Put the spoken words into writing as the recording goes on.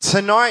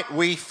Tonight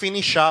we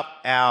finish up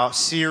our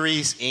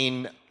series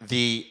in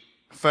the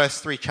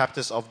first 3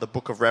 chapters of the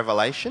book of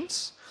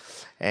Revelations.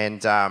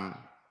 And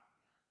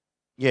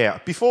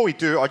before we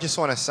do, I just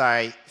want to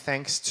say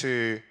thanks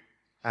to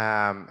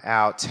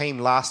our team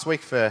last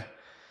week for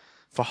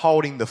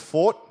holding the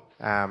fort.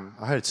 I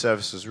heard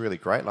service was really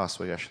great last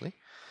week, actually.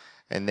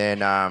 And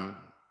then I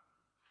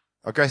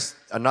guess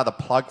another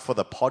plug for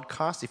the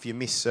podcast. If you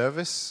missed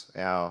service,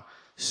 our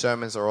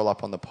sermons are all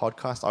up on the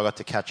podcast. I got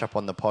to catch up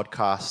on the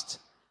podcast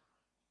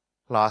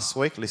last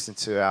week, listen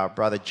to our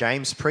brother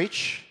James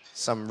preach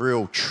some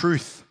real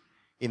truth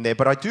in there.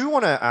 But I do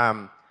want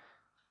to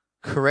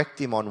correct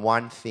him on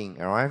one thing,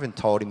 and I haven't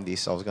told him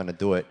this, I was going to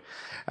do it.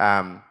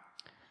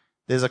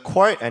 There's a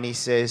quote, and he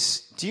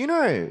says, "Do you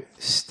know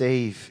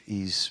Steve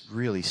is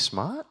really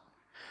smart?"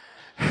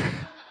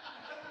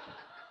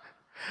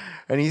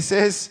 And he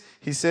says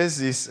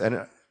this,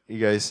 and he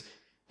goes,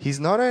 "He's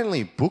not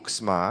only book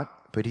smart,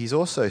 but he's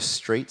also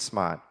street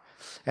smart."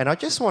 And I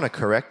just want to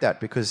correct that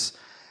because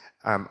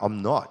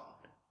I'm not.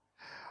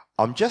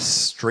 I'm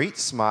just street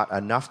smart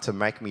enough to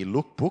make me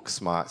look book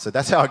smart. So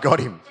that's how I got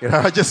him.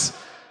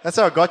 That's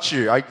how I got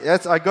you. I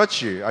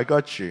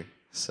got you.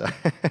 So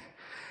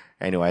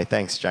anyway,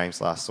 thanks, James,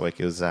 last week.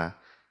 It was a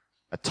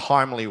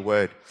timely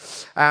word.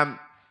 And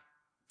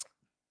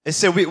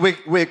so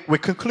we're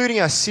concluding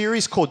our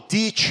series called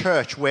Dear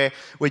Church, where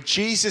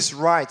Jesus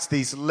writes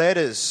these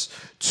letters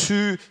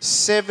to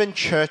 7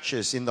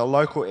 churches in the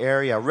local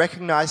area,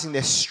 recognizing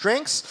their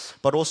strengths,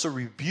 but also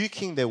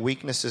rebuking their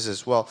weaknesses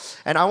as well.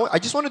 And I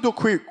just want to do a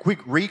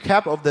quick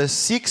recap of the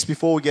 6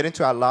 before we get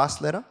into our last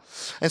letter.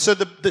 And so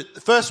the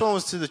first one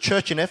was to the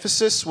church in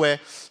Ephesus, where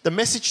the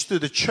message to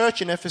the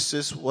church in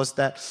Ephesus was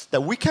that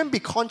we can be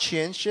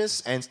conscientious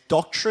and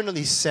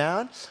doctrinally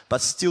sound, but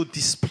still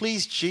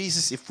displease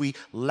Jesus if we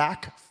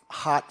lack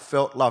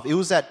heartfelt love. It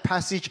was that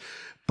passage,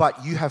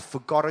 "But you have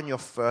forgotten your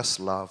first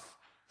love."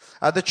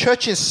 The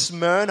church in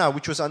Smyrna,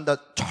 which was under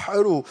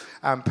total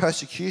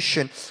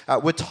persecution,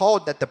 were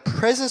told that the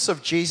presence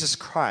of Jesus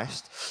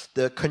Christ,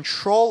 the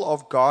control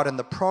of God, and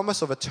the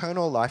promise of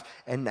eternal life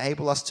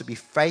enable us to be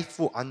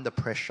faithful under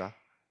pressure.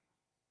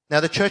 Now,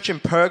 the church in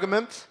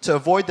Pergamum, to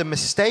avoid the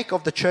mistake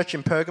of the church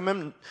in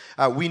Pergamum,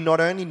 we not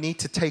only need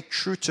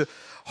to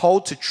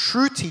hold to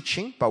true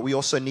teaching, but we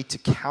also need to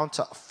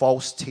counter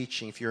false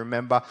teaching. If you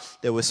remember,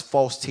 there was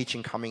false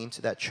teaching coming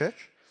into that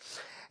church.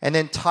 And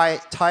then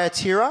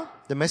Thyatira,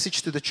 the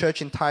message to the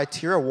church in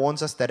Thyatira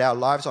warns us that our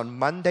lives on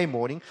Monday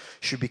morning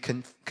should be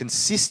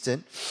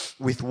consistent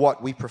with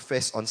what we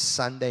profess on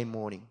Sunday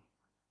morning.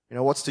 You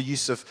know, what's the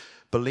use of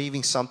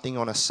believing something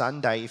on a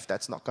Sunday if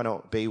that's not going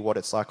to be what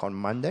it's like on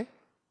Monday?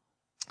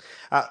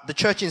 The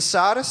church in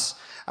Sardis,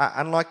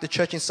 unlike the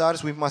church in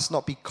Sardis, we must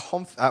not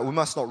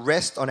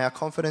rest on our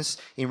confidence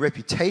in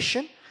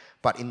reputation,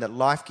 but in the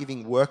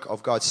life-giving work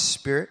of God's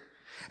Spirit.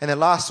 And then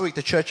last week,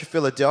 the church of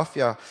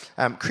Philadelphia,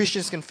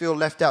 Christians can feel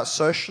left out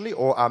socially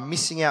or are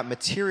missing out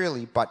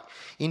materially, but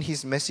in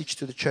his message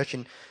to the church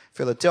in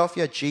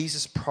Philadelphia,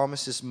 Jesus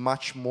promises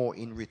much more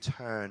in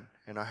return.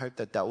 And I hope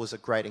that was a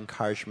great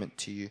encouragement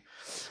to you.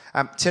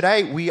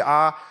 Today, we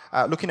are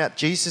looking at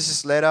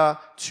Jesus' letter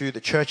to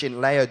the church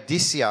in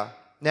Laodicea.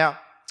 Now,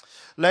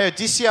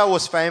 Laodicea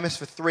was famous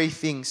for 3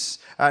 things.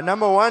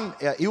 Number one,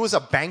 it was a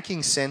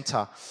banking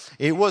center.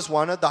 It was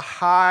one of the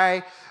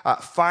high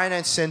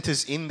finance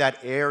centers in that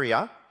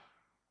area.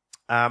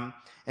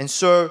 And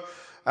so,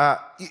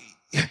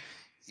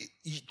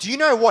 do you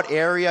know what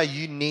area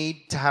you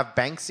need to have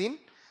banks in?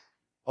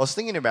 I was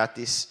thinking about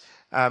this.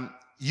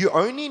 You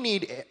only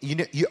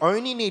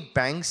need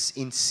banks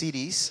in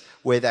cities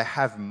where they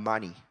have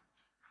money.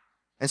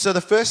 And so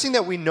the first thing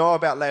that we know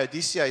about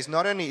Laodicea is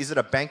not only is it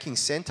a banking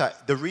center,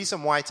 the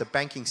reason why it's a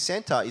banking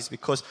center is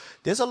because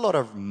there's a lot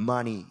of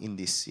money in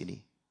this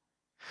city.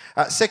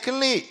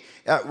 Secondly,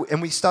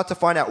 and we start to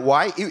find out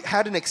why, it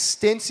had an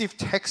extensive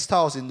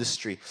textiles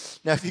industry.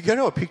 Now, if you go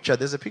to a picture,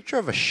 there's a picture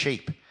of a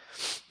sheep.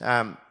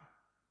 So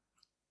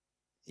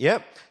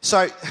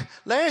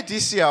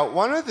Laodicea,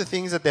 one of the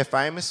things that they're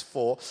famous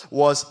for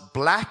was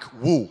black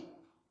wool.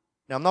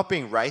 Now, I'm not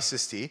being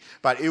racist here,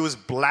 but it was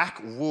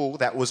black wool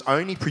that was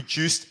only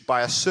produced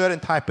by a certain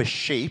type of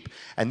sheep,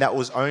 and that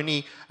was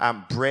only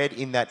bred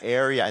in that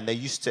area, and they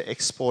used to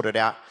export it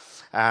out.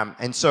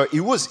 And so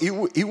it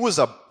was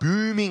a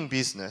booming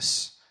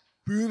business.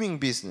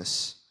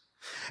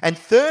 And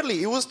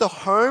thirdly, it was the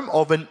home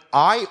of an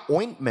eye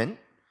ointment,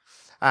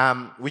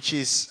 which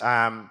is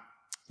some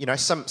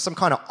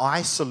kind of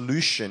eye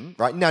solution,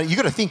 right? Now, you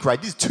got to think, right?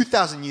 This is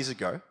 2,000 years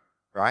ago,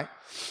 right?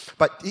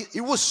 But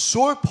it was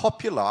so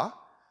popular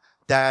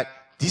that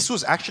this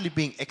was actually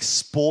being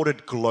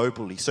exported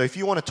globally. So if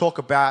you want to talk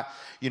about,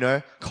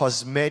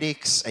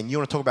 cosmetics and you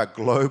want to talk about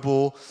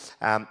global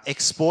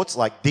exports,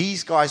 like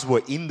these guys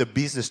were in the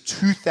business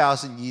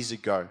 2,000 years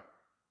ago.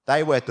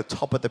 They were at the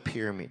top of the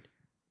pyramid.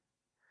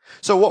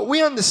 So what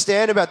we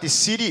understand about this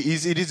city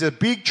is it is a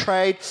big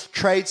trade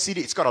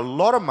city. It's got a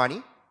lot of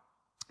money.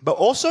 But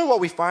also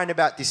what we find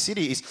about this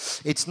city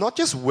is it's not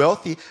just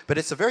wealthy, but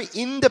it's a very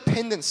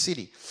independent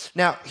city.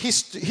 Now,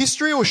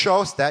 history will show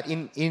us that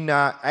in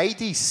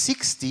AD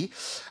 60,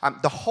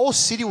 the whole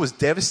city was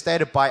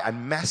devastated by a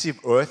massive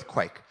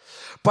earthquake.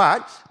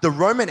 But the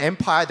Roman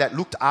Empire that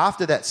looked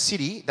after that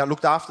city, that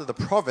looked after the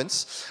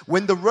province,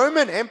 when the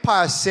Roman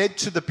Empire said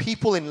to the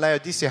people in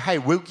Laodicea, hey,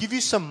 we'll give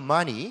you some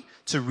money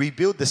to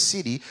rebuild the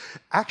city,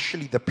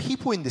 actually the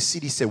people in the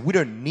city said, we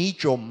don't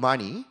need your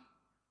money.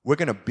 We're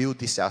going to build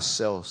this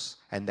ourselves.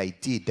 And they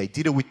did. They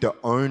did it with their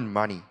own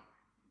money.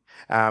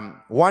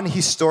 One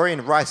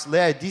historian writes,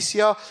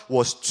 Laodicea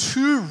was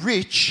too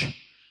rich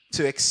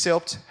to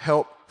accept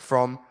help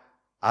from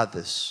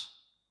others.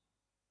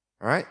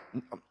 All right?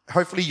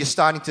 Hopefully you're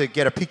starting to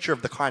get a picture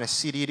of the kind of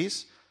city it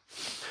is.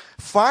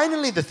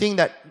 Finally, the thing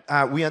that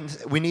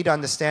we need to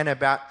understand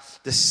about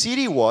the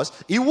city was,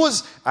 it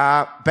was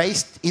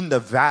based in the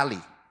valley.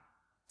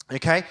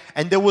 Okay,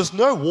 and there was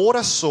no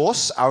water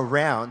source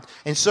around,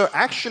 and so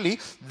actually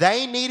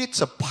they needed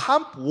to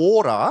pump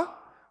water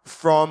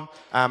from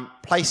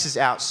places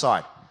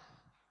outside.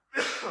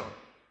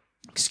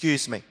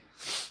 Excuse me.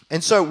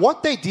 And so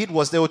what they did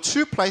was there were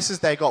two places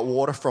they got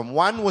water from.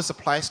 One was a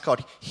place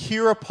called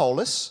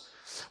Hierapolis,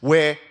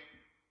 where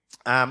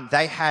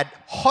they had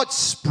hot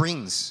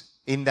springs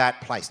in that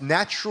place,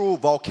 natural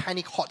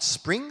volcanic hot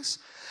springs,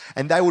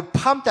 and they would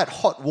pump that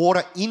hot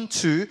water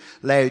into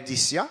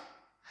Laodicea.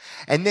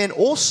 And then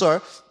also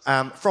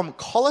from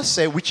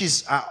Colossae, which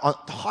is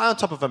high on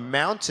top of a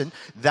mountain,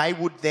 they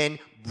would then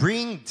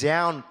bring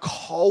down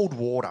cold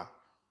water,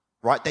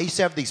 right? They used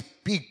to have these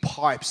big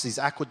pipes, these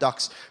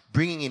aqueducts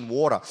bringing in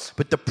water.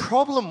 But the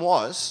problem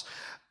was,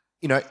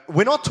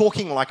 we're not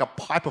talking like a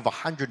pipe of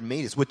 100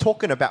 meters. We're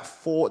talking about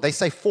 4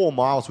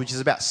 miles, which is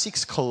about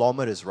 6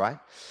 kilometers, right?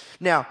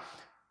 Now,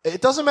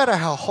 it doesn't matter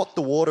how hot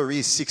the water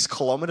is 6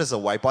 kilometers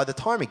away. By the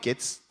time it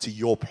gets to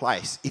your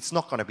place, it's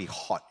not going to be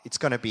hot. It's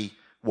going to be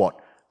what?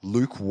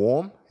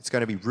 Lukewarm. It's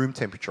going to be room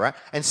temperature, right?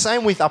 And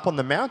same with up on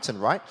the mountain,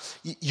 right?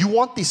 You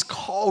want this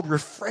cold,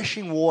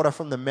 refreshing water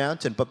from the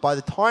mountain, but by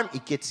the time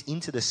it gets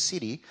into the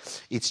city,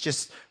 it's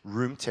just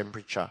room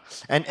temperature.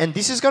 And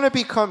this is going to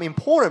become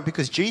important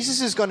because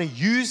Jesus is going to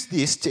use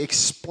this to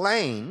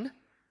explain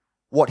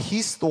what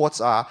his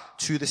thoughts are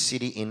to the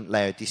city in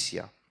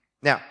Laodicea.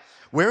 Now,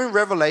 we're in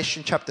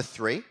Revelation chapter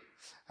 3.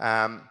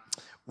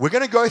 We're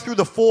going to go through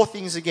the 4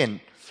 things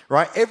again.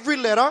 Right? Every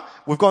letter,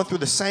 we've gone through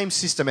the same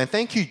system. And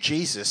thank you,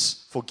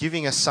 Jesus, for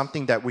giving us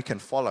something that we can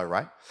follow,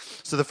 right?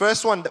 So the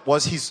first one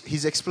was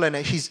his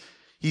explanation,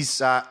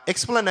 his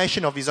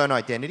explanation of his own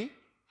identity.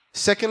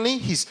 Secondly,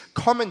 his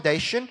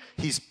commendation,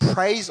 his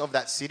praise of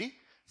that city.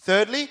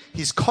 Thirdly,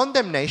 his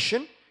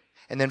condemnation.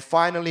 And then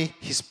finally,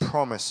 his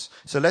promise.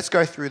 So let's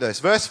go through those.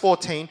 Verse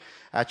 14,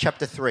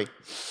 chapter 3.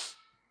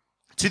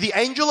 To the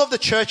angel of the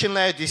church in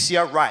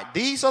Laodicea, write,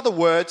 these are the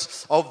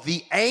words of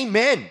the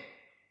Amen.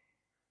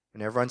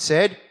 And everyone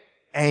said,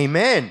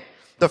 Amen.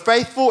 The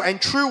faithful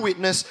and true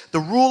witness, the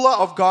ruler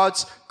of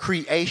God's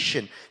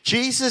creation.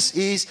 Jesus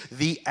is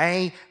the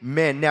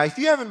Amen. Now, if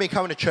you haven't been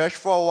coming to church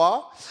for a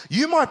while,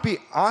 you might be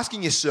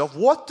asking yourself,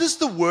 what does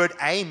the word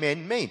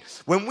Amen mean?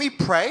 When we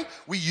pray,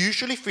 we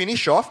usually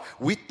finish off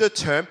with the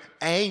term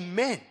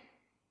Amen.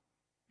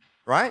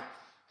 Right?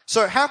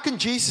 So how can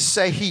Jesus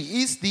say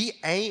he is the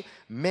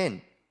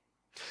Amen?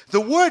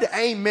 The word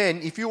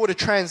amen, if you were to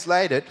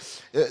translate it,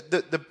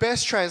 the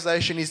best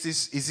translation is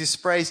this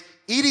phrase,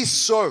 it is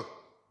so.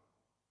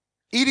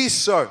 It is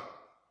so.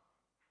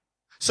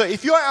 So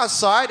if you're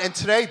outside and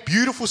today,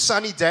 beautiful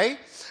sunny day,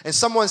 and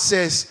someone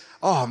says,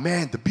 oh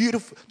man,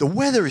 the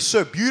weather is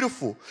so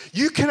beautiful,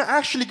 you can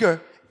actually go,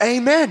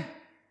 amen.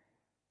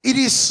 It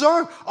is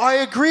so. I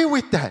agree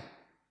with that.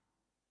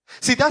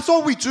 See, that's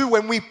what we do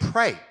when we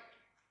pray,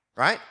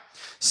 right?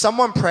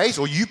 Someone prays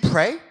or you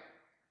pray,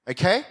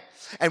 okay?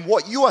 And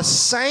what you are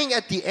saying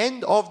at the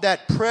end of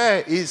that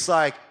prayer is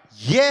like,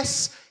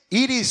 yes,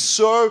 it is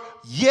so.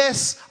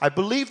 Yes, I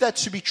believe that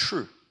to be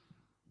true.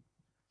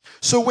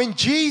 So when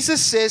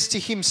Jesus says to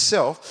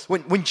himself,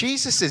 when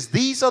Jesus says,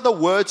 these are the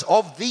words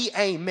of the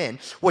Amen,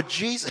 what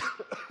Jesus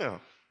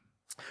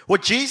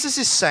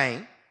is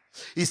saying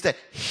is that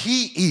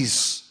he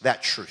is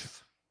that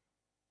truth.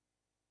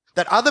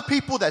 That other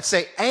people that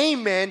say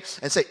Amen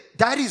and say,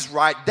 that is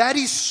right, that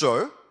is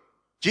so,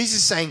 Jesus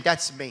is saying,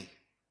 that's me.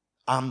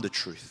 I'm the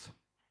truth.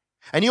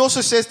 And he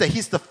also says that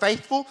he's the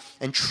faithful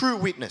and true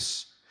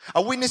witness.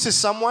 A witness is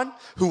someone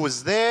who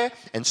was there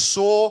and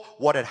saw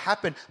what had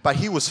happened, but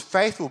he was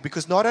faithful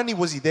because not only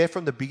was he there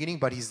from the beginning,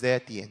 but he's there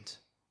at the end.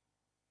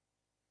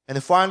 And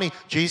then finally,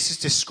 Jesus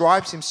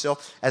describes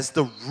himself as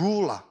the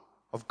ruler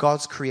of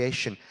God's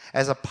creation,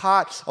 as a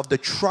part of the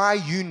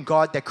triune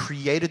God that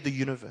created the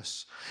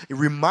universe.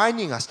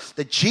 Reminding us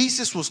that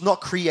Jesus was not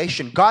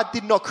creation. God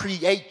did not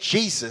create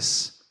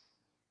Jesus.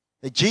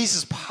 That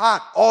Jesus is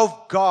part of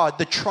God,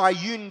 the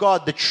triune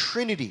God, the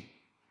Trinity.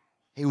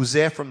 He was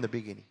there from the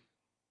beginning.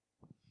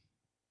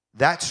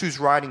 That's who's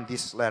writing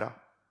this letter.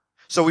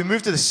 So we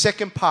move to the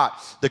second part,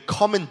 the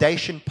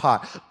commendation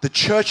part. The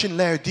church in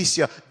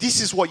Laodicea, this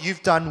is what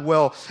you've done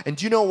well. And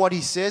do you know what he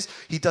says?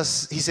 He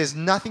says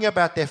nothing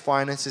about their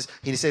finances.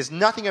 He says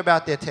nothing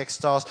about their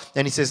textiles.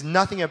 And he says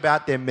nothing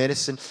about their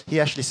medicine.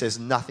 He actually says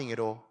nothing at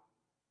all.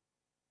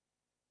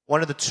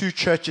 One of the two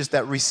churches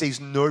that receives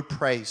no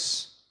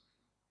praise.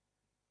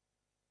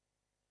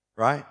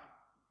 Right?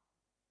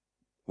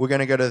 We're going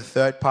to go to the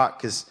third part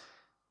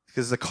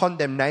because the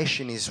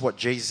condemnation is what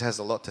Jesus has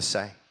a lot to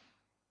say.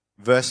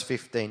 Verse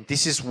 15.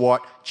 This is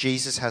what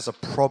Jesus has a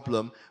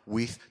problem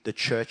with the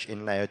church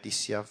in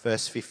Laodicea.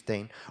 Verse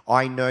 15.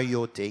 I know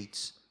your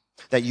deeds,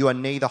 that you are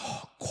neither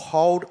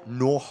cold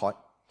nor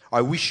hot.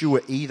 I wish you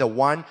were either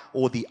one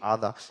or the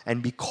other.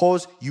 And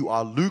because you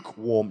are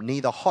lukewarm,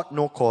 neither hot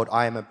nor cold,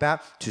 I am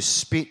about to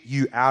spit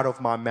you out of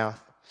my mouth.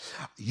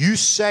 You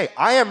say,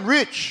 I am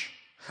rich.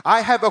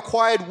 I have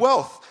acquired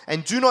wealth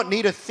and do not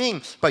need a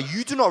thing, but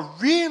you do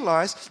not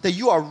realize that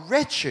you are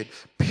wretched,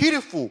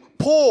 pitiful,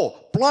 poor,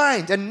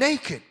 blind, and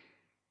naked.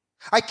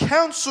 I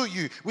counsel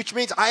you, which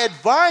means I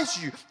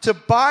advise you to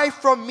buy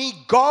from me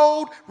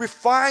gold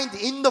refined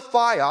in the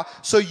fire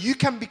so you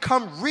can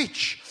become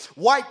rich,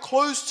 white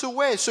clothes to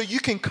wear so you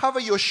can cover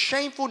your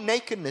shameful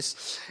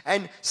nakedness,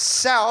 and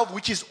salve,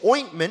 which is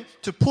ointment,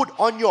 to put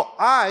on your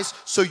eyes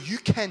so you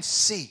can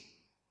see.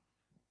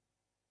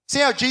 See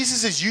how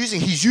Jesus is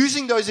he's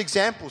using those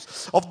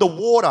examples of the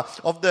water,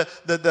 of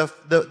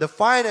the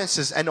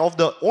finances, and of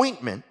the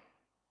ointment.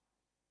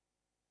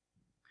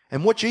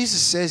 And what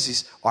Jesus says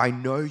is, I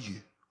know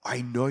you.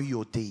 I know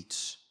your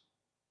deeds.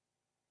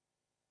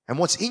 And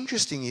what's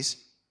interesting is,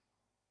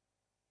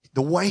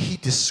 the way he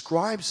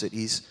describes it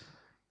is,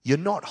 you're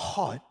not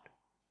hot,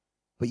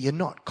 but you're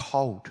not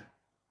cold.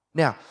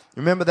 Now,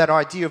 remember that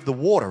idea of the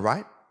water,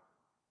 right?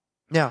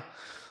 Now,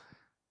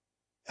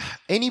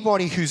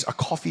 anybody who's a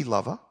coffee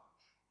lover,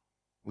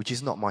 which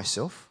is not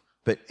myself,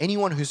 but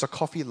anyone who's a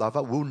coffee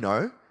lover will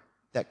know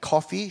that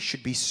coffee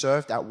should be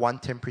served at one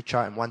temperature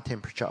and one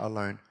temperature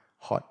alone,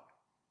 hot.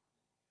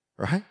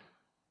 Right?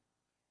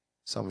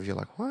 Some of you are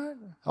like, what?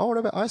 Oh, what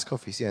about iced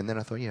coffees? Yeah, and then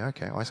I thought, yeah,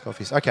 okay, iced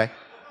coffees. Okay.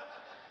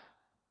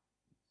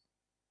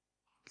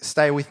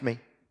 Stay with me.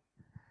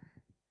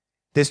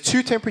 There's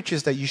two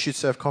temperatures that you should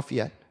serve coffee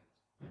at.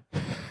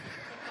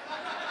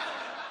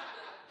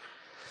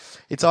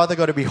 It's either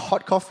got to be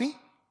hot coffee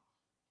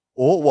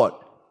or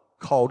what?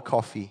 Cold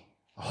coffee.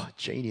 Oh,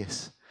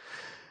 genius.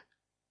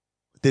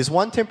 There's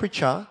one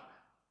temperature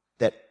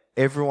that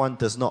everyone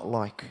does not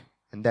like,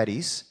 and that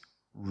is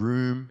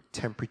room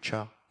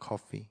temperature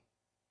coffee.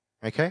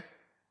 Okay?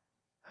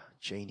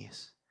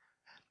 Genius.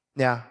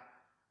 Now,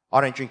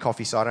 I don't drink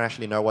coffee, so I don't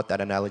actually know what that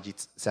analogy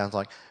sounds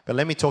like. But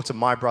let me talk to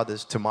my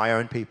brothers, to my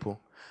own people.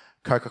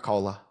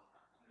 Coca-Cola.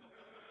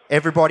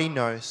 Everybody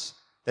knows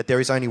that there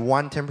is only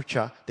one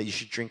temperature that you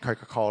should drink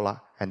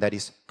Coca-Cola, and that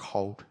is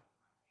cold.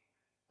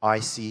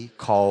 Icy,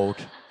 cold,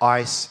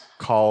 ice,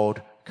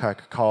 cold,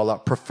 Coca-Cola,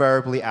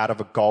 preferably out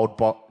of a gold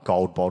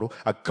bottle,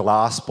 a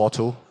glass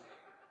bottle.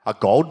 A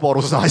gold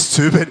bottle's nice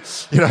too,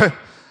 but,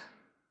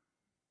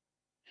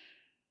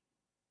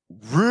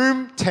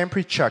 room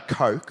temperature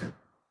Coke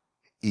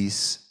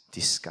is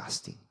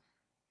disgusting.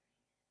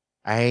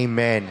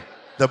 Amen.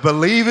 The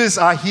believers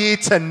are here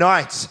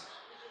tonight.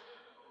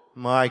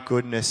 My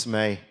goodness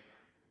me.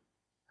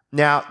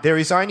 Now, there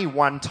is only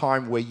one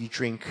time where you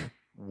drink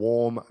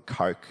warm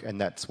Coke, and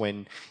that's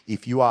when,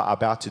 if you are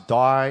about to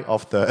die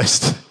of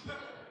thirst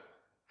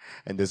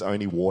and there's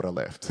only water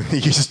left.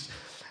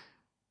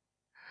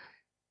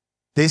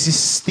 There's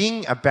this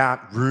thing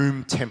about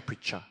room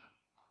temperature.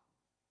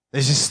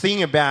 There's this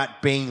thing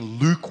about being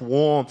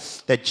lukewarm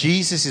that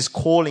Jesus is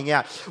calling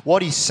out.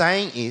 What he's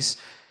saying is,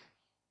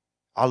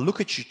 I look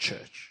at you,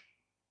 church,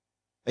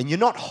 and you're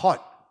not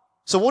hot.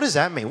 So what does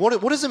that mean?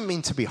 What does it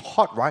mean to be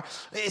hot, right?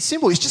 It's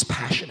simple. It's just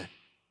passionate.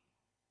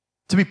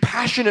 To be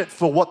passionate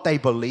for what they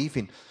believe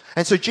in.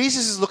 And so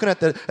Jesus is looking at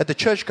the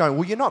church going,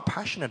 well, you're not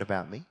passionate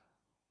about me.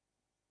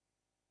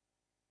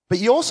 But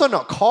you're also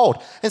not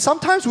cold. And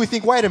sometimes we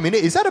think, wait a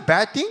minute, is that a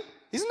bad thing?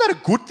 Isn't that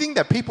a good thing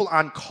that people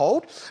aren't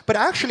cold? But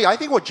actually, I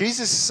think what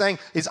Jesus is saying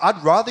is,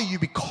 I'd rather you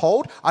be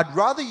cold. I'd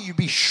rather you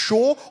be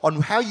sure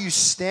on how you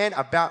stand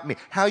about me,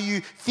 how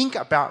you think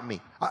about me.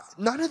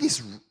 None of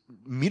this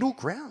middle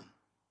ground.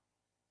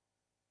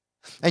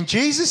 And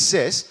Jesus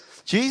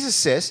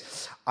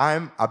says,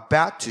 I'm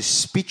about to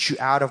spit you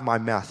out of my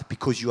mouth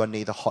because you are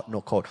neither hot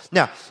nor cold.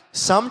 Now,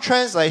 some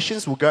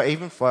translations will go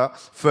even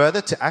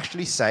further to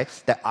actually say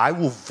that I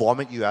will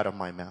vomit you out of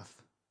my mouth.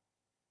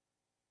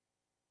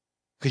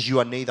 Because you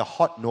are neither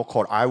hot nor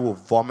cold. I will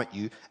vomit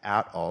you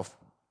out of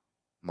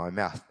my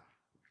mouth.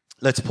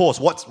 Let's pause.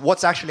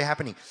 What's actually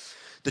happening?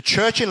 The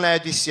church in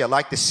Laodicea,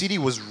 like the city,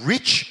 was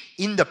rich,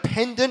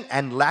 independent,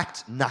 and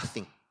lacked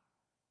nothing.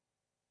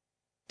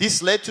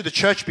 This led to the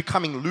church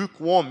becoming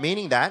lukewarm,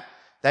 meaning that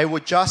they were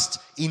just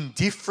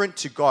indifferent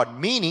to God,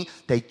 meaning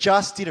they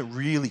just didn't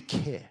really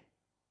care.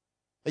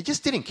 They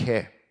just didn't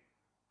care.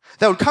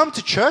 They would come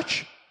to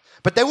church,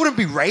 but they wouldn't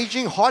be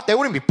raging hot. They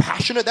wouldn't be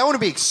passionate. They wouldn't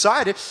be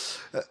excited,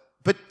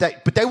 but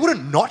they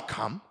wouldn't not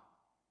come.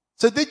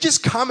 So they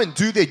just come and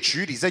do their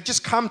duties. They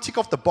just come, tick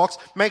off the box,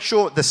 make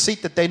sure the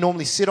seat that they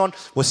normally sit on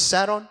was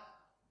sat on.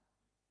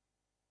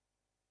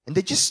 And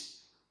it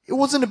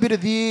wasn't a bit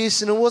of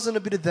this and it wasn't a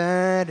bit of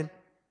that.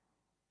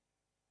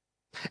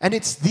 And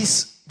it's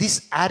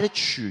this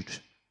attitude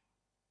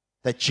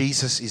that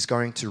Jesus is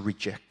going to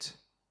reject.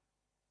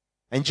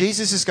 And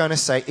Jesus is going to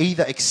say,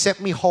 either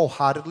accept me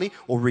wholeheartedly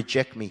or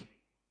reject me.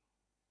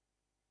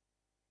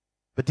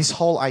 But this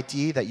whole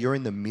idea that you're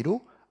in the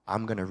middle,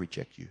 I'm going to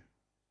reject you.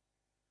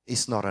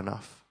 It's not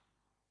enough.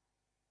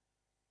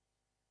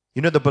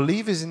 You know, the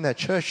believers in that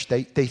church,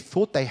 they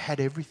thought they had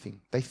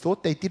everything. They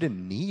thought they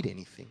didn't need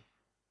anything.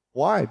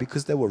 Why?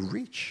 Because they were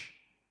rich.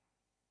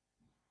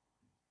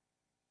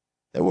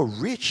 They were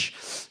rich.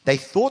 They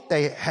thought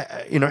they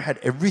had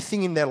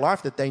everything in their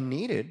life that they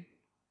needed.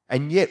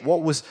 And yet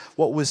what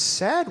was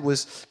sad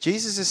was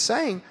Jesus is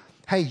saying,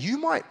 hey, you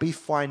might be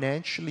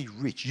financially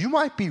rich. You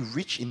might be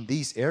rich in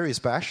these areas,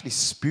 but actually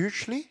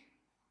spiritually,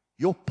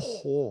 you're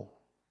poor.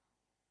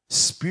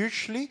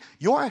 Spiritually,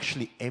 you're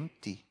actually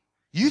empty.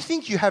 You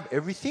think you have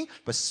everything,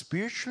 but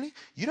spiritually,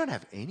 you don't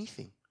have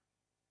anything.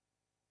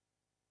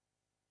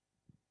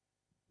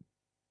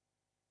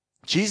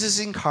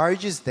 Jesus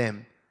encourages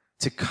them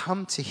to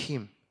come to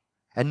Him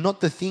and not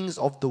the things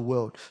of the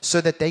world, so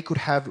that they could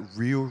have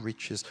real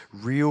riches,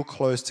 real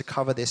clothes to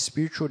cover their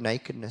spiritual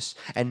nakedness,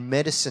 and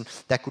medicine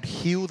that could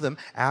heal them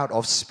out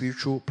of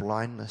spiritual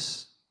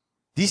blindness.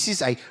 This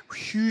is a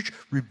huge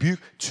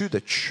rebuke to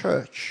the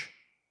church,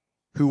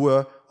 who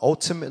were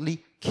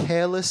ultimately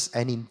careless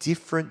and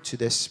indifferent to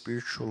their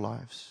spiritual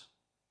lives.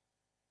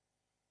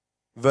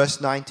 Verse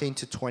 19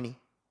 to 20.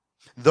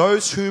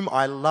 Those whom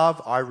I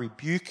love, I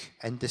rebuke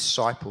and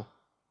disciple.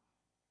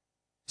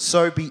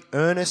 So be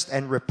earnest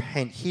and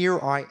repent. Here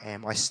I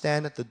am. I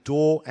stand at the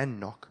door and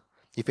knock.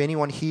 If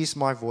anyone hears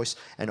my voice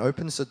and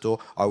opens the door,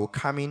 I will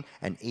come in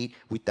and eat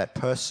with that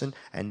person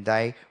and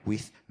they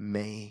with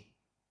me.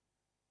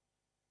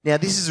 Now,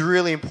 this is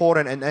really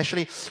important. And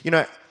actually,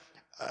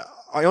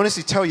 I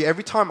honestly tell you,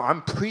 every time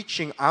I'm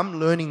preaching, I'm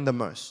learning the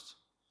most.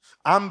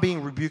 I'm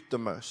being rebuked the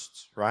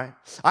most, right?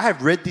 I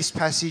have read this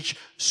passage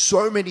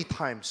so many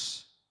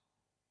times.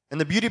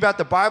 And the beauty about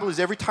the Bible is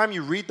every time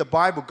you read the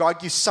Bible, God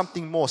gives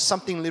something more,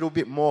 something a little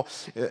bit more,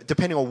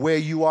 depending on where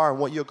you are and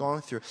what you're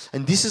going through.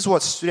 And this is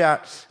what stood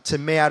out to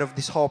me out of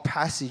this whole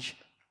passage,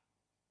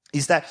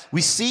 is that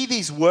we see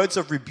these words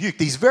of rebuke,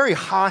 these very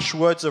harsh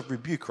words of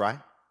rebuke, right?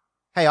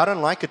 Hey, I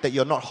don't like it that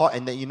you're not hot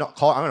and that you're not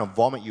cold. I'm going to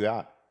vomit you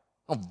out.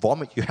 I'll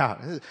vomit you out.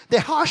 They're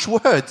harsh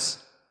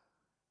words.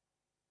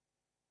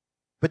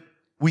 But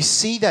we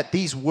see that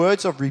these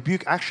words of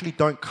rebuke actually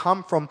don't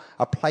come from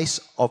a place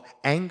of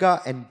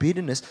anger and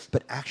bitterness,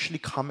 but actually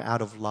come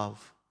out of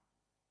love.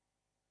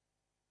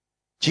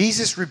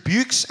 Jesus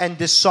rebukes and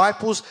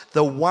disciples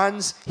the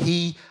ones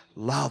He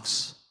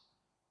loves.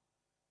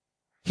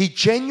 He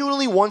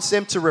genuinely wants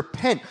them to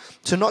repent,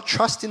 to not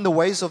trust in the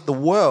ways of the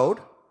world,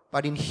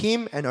 but in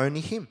Him and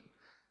only Him.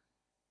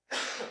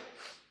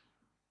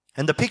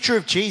 And the picture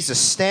of Jesus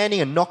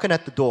standing and knocking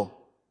at the door,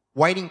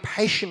 waiting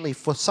patiently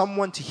for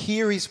someone to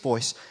hear His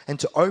voice and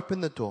to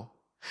open the door.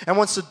 And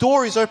once the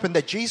door is open,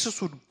 that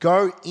Jesus would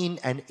go in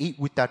and eat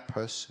with that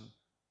person.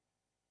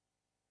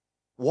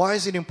 Why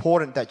is it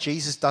important that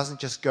Jesus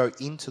doesn't just go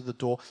into the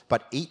door,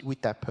 but eat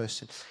with that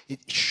person?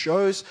 It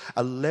shows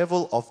a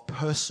level of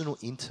personal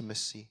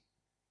intimacy.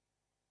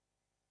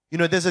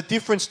 There's a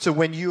difference to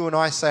when you and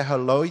I say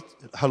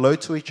hello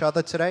to each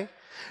other today.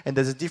 And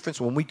there's a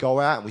difference when we go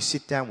out and we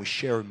sit down, we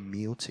share a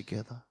meal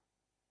together.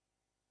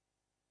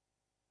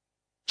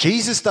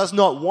 Jesus does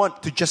not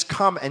want to just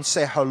come and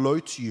say hello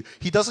to you.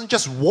 He doesn't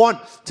just want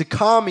to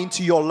come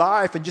into your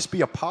life and just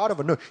be a part of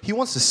it. No, He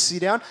wants to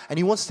sit down and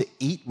He wants to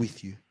eat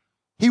with you.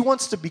 He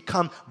wants to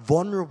become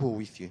vulnerable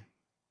with you.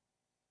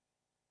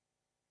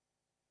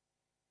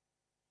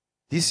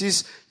 This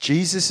is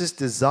Jesus'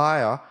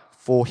 desire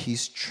for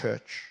His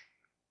church.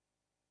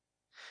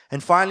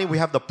 And finally, we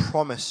have the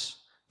promise.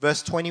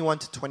 Verse 21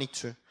 to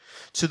 22.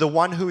 To the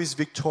one who is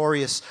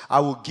victorious, I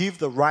will give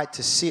the right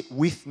to sit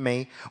with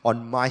me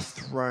on my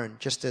throne,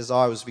 just as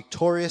I was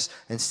victorious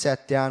and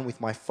sat down with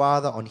my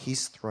Father on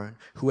His throne.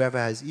 Whoever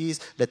has ears,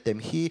 let them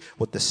hear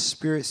what the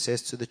Spirit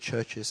says to the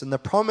churches. And the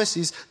promise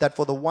is that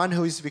for the one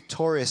who is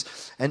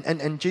victorious,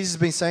 and Jesus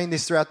has been saying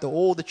this throughout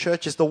all the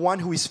churches, the one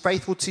who is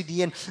faithful to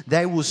the end,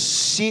 they will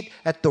sit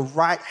at the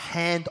right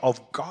hand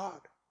of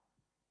God.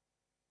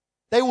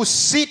 They will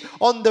sit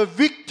on the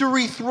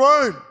victory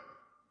throne.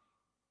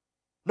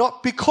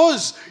 Not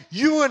because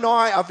you and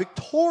I are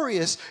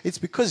victorious, it's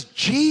because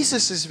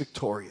Jesus is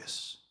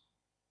victorious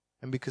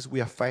and because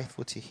we are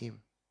faithful to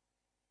Him.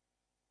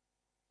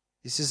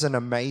 This is an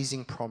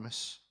amazing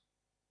promise.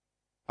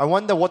 I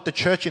wonder what the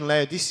church in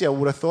Laodicea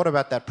would have thought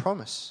about that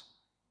promise.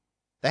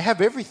 They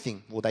have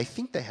everything. Well, they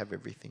think they have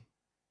everything.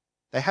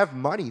 They have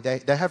money,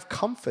 they have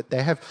comfort,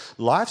 they have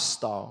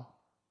lifestyle.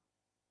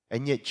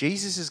 And yet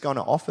Jesus is going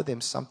to offer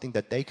them something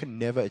that they can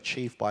never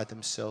achieve by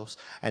themselves,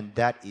 and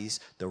that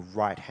is the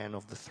right hand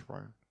of the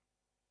throne.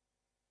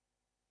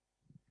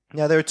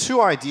 Now, there are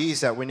two ideas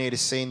that we need to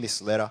see in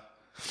this letter.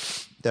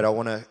 that I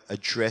want to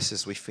address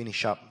as we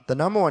finish up. The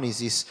number one is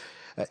this,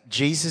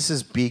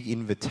 Jesus' big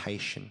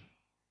invitation.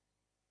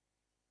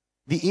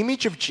 The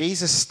image of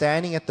Jesus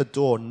standing at the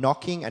door,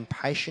 knocking and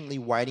patiently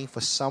waiting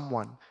for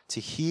someone to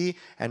hear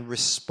and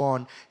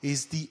respond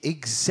is the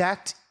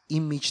exact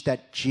image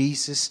that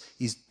Jesus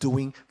is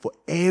doing for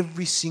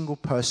every single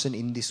person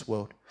in this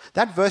world.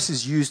 That verse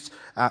is used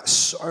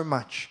so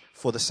much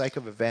for the sake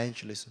of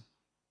evangelism.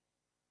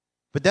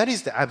 But that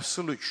is the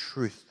absolute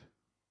truth.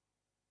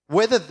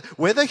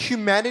 Whether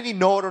humanity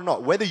know it or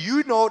not, whether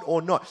you know it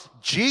or not,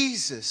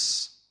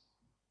 Jesus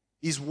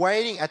is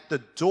waiting at the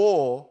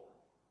door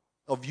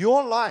of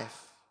your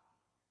life.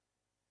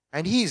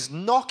 And He is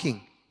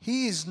knocking.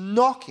 He is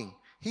knocking.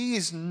 He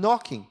is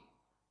knocking.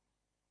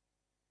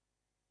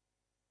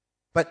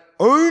 But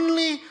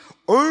only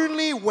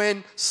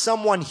when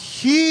someone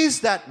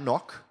hears that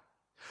knock,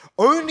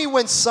 only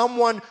when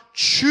someone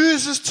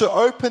chooses to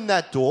open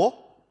that door,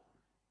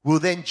 will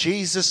then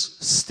Jesus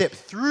step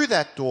through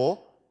that door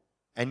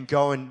and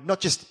go and not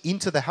just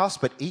into the house,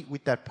 but eat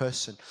with that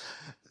person.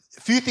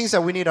 A few things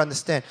that we need to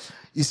understand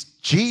is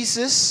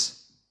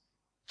Jesus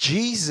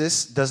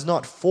does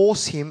not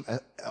force Him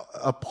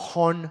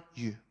upon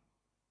you.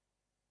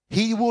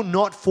 He will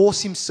not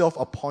force Himself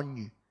upon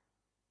you.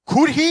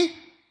 Could He?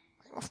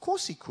 Of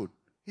course He could.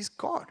 He's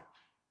God.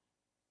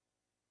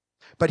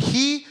 But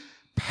He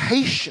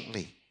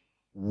patiently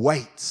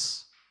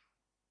waits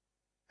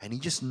and He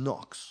just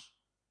knocks.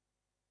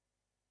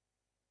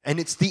 And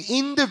it's the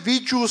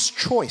individual's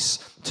choice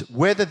to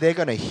whether they're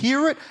going to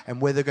hear it and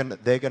whether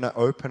they're going to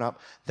open up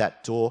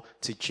that door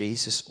to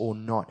Jesus or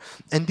not.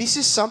 And this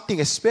is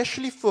something,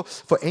 especially for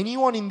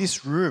anyone in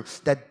this room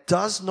that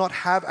does not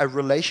have a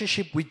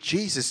relationship with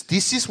Jesus,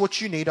 this is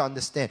what you need to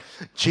understand.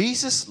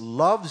 Jesus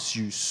loves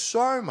you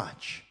so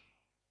much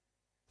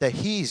that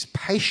He is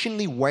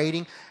patiently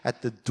waiting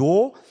at the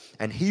door,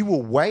 and He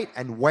will wait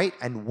and wait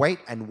and wait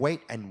and wait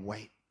and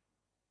wait.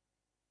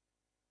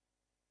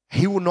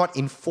 He will not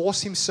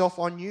enforce Himself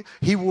on you.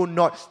 He will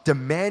not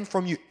demand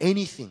from you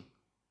anything.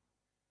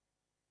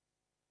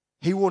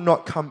 He will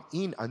not come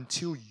in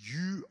until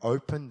you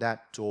open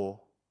that door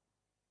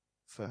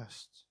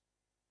first.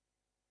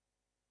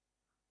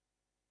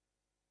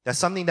 That's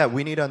something that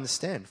we need to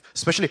understand.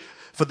 Especially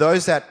for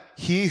those that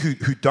here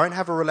who don't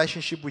have a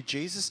relationship with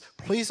Jesus,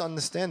 please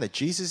understand that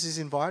Jesus is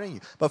inviting you.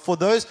 But for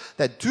those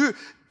that do,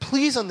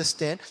 please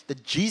understand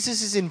that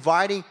Jesus is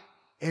inviting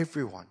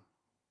everyone.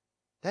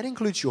 That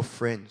includes your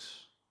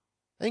friends.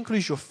 That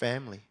includes your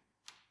family.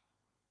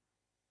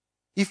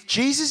 If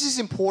Jesus is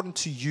important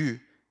to you,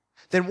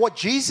 then what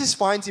Jesus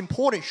finds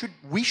important,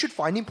 we should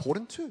find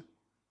important too.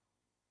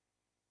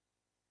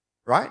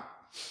 Right?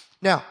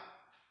 Now,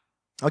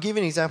 I'll give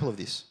you an example of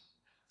this.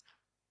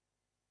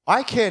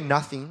 I care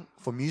nothing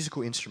for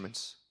musical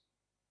instruments.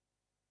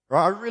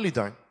 Right? I really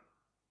don't.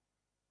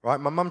 Right?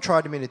 My mum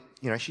tried to,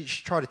 she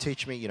tried to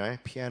teach me,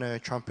 piano,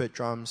 trumpet,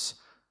 drums,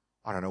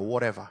 I don't know,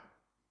 whatever.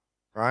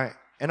 Right?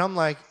 And I'm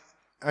like,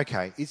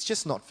 okay, it's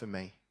just not for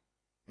me.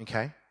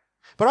 Okay?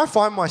 But I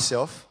find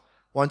myself,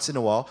 once in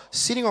a while,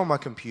 sitting on my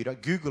computer,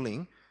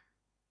 Googling,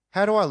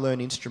 how do I learn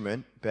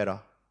instrument better?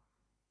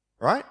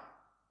 Right?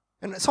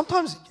 And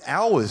sometimes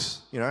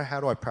hours,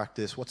 how do I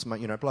practice? What's my,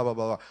 blah, blah,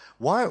 blah,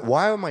 blah.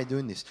 Why am I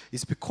doing this?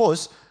 It's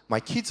because my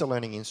kids are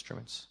learning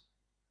instruments.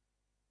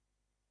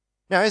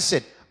 Now, as I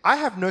said, I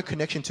have no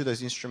connection to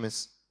those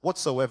instruments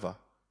whatsoever.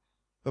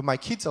 But my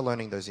kids are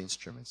learning those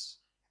instruments.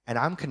 And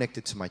I'm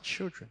connected to my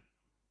children.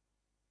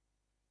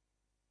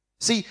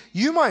 See,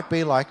 you might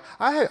be like,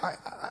 I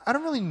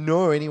don't really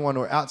know anyone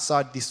or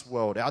outside this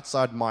world,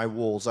 outside my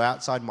walls, or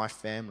outside my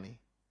family.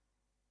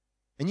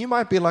 And you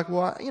might be like,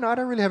 well, I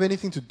don't really have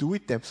anything to do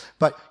with them.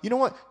 But you know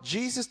what?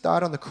 Jesus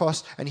died on the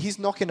cross and He's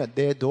knocking at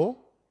their door.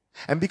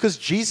 And because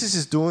Jesus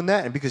is doing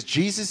that and because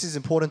Jesus is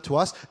important to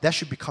us, that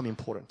should become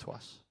important to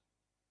us.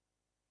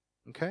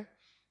 Okay?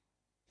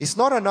 It's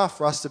not enough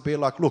for us to be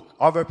like, look,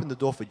 I've opened the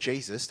door for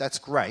Jesus. That's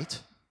great.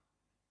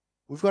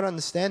 We've got to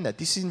understand that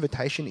this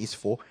invitation is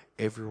for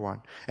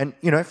everyone. And,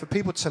 for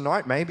people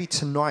tonight, maybe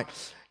tonight,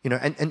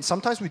 and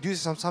sometimes we do this,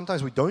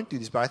 sometimes we don't do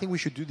this, but I think we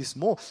should do this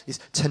more, is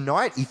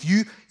tonight, if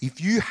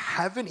you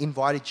haven't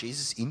invited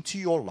Jesus into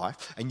your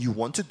life and you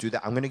want to do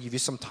that, I'm going to give you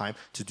some time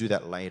to do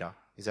that later.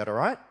 Is that all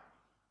right?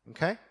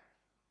 Okay?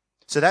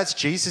 So that's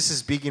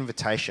Jesus' big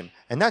invitation.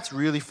 And that's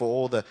really for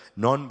all the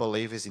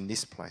non-believers in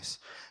this place.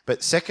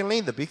 But secondly,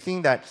 the big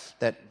thing that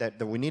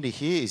we need to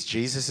hear is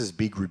Jesus'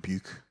 big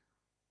rebuke.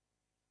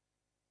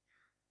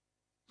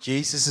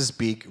 Jesus'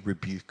 big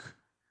rebuke.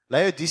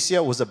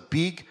 Laodicea was a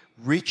big,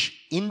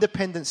 rich,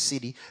 independent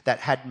city that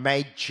had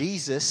made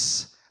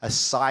Jesus a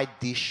side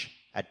dish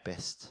at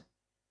best.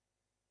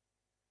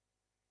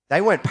 They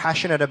weren't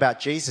passionate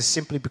about Jesus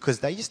simply because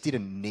they just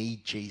didn't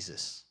need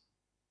Jesus.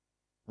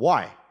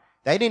 Why?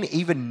 They didn't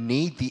even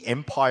need the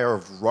Empire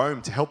of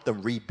Rome to help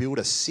them rebuild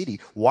a city.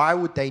 Why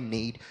would they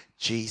need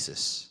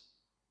Jesus?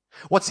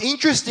 What's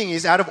interesting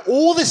is out of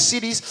all the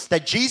cities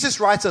that Jesus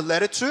writes a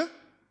letter to,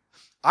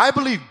 I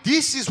believe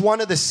this is one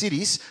of the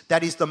cities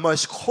that is the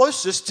most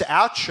closest to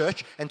our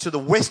church and to the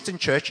Western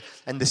church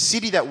and the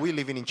city that we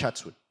live in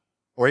Chatswood,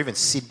 or even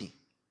Sydney.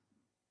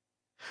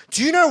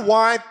 Do you know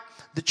why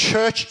the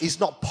church is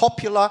not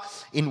popular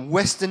in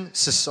Western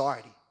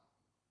society?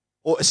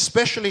 Or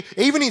especially,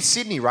 even in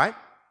Sydney, right?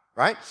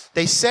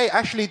 They say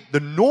actually the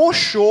North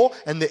Shore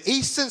and the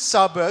eastern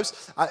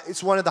suburbs,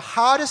 it's one of the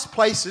hardest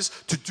places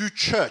to do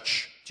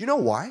church. Do you know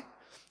why?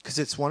 Because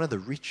it's one of the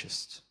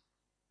richest.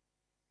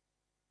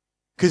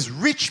 Because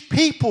rich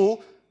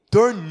people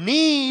don't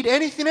need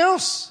anything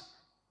else.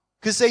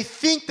 Because they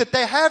think that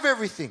they have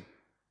everything.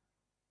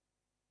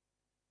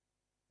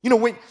 You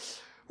know,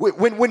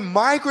 when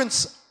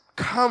migrants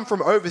come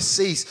from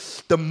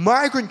overseas, the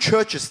migrant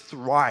churches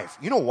thrive.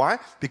 You know why?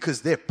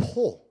 Because they're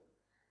poor.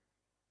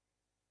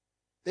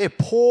 They're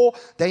poor,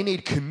 they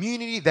need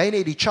community, they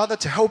need each other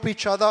to help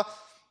each other.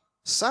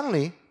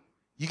 Suddenly,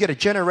 you get a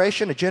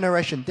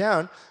generation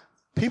down,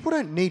 people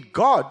don't need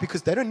God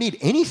because they don't need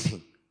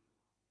anything.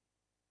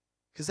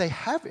 Because they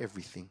have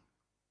everything.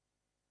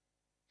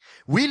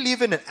 We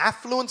live in an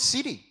affluent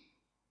city.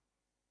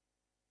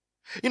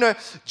 You know,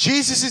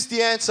 Jesus is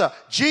the answer.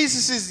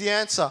 Jesus is the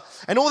answer.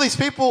 And all these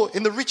people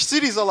in the rich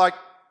cities are like,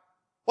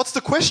 what's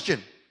the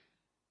question?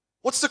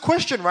 What's the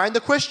question, Ryan? The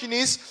question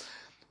is,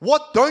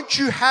 what don't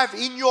you have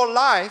in your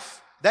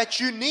life that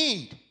you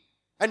need?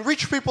 And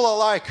rich people are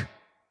like,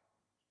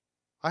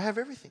 I have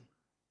everything.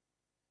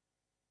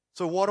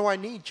 So what do I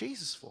need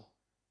Jesus for?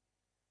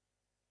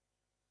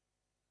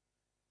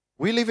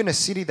 We live in a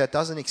city that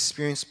doesn't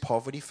experience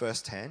poverty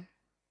firsthand.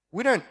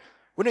 We don't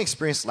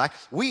experience lack.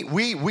 We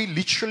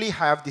literally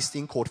have this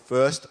thing called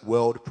first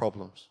world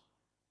problems,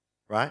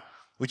 right?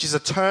 Which is a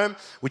term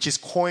which is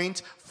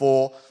coined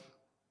for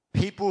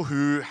people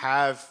who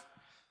have,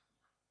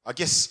 I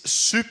guess,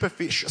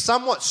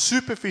 somewhat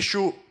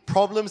superficial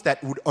problems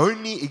that would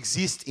only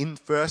exist in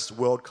first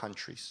world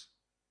countries,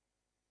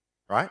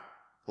 right?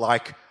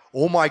 Like,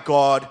 oh my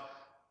God,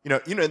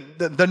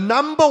 the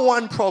number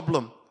one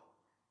problem,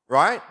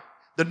 right?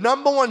 The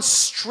number one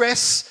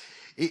stress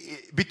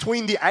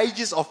between the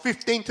ages of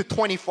 15 to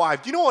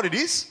 25. Do you know what it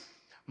is?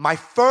 My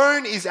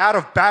phone is out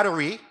of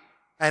battery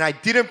and I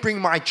didn't bring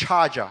my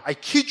charger. I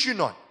kid you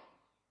not.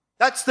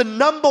 That's the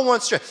number one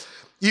stress.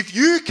 If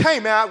you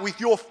came out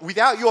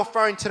without your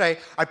phone today,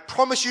 I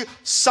promise you,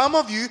 some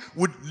of you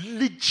would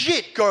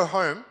legit go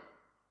home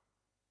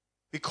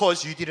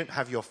because you didn't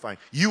have your phone.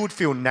 You would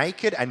feel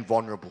naked and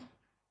vulnerable.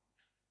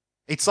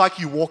 It's like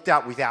you walked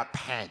out without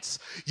pants.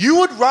 You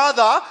would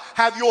rather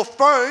have your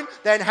phone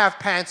than have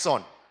pants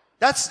on.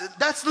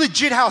 That's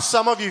legit how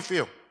some of you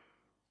feel.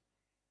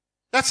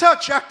 That's how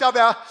jacked up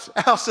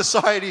our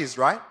society is,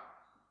 right?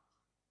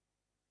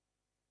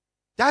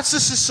 That's the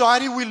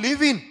society we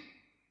live in.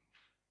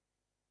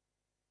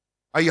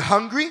 Are you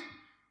hungry?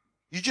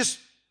 You just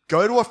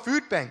go to a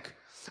food bank.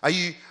 Are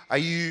you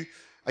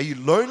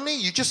lonely?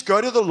 You just go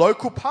to the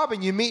local pub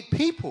and you meet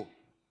people.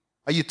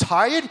 Are you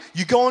tired?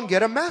 You go and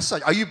get a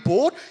massage. Are you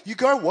bored? You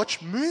go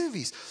watch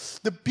movies.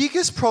 The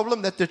biggest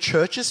problem that the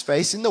churches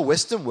face in the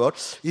Western world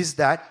is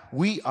that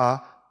we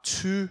are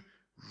too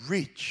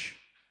rich.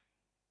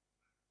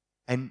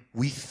 And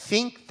we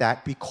think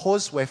that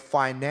because we're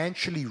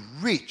financially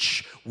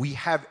rich, we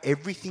have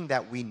everything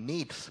that we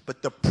need.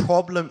 But the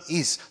problem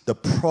is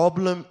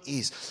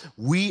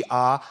we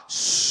are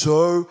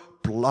so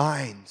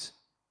blind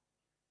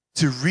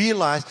to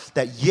realize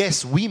that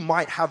yes, we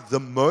might have the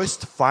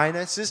most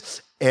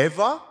finances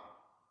ever,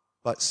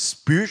 but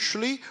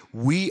spiritually,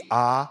 we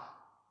are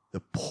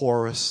the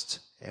poorest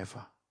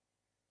ever.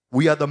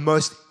 We are the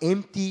most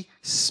empty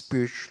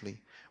spiritually.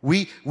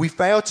 We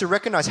fail to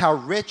recognize how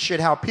wretched,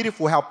 how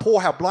pitiful, how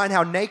poor, how blind,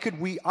 how naked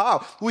we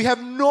are. We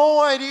have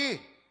no idea.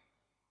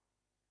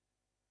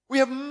 We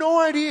have no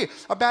idea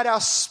about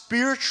our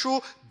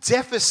spiritual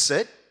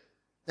deficit,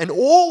 and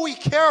all we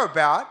care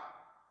about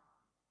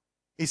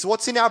is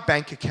what's in our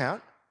bank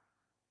account,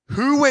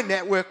 who we're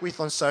networked with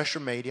on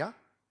social media,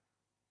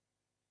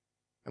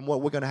 and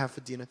what we're going to have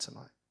for dinner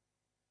tonight.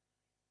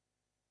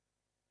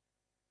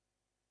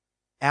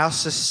 Our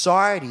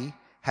society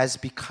has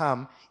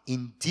become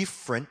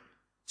indifferent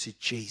to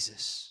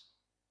Jesus.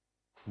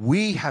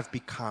 We have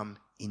become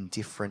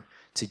indifferent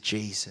to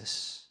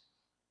Jesus.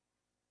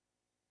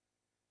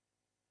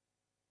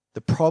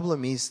 The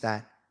problem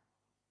isn't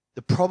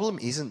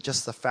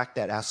just the fact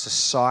that our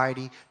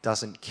society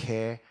doesn't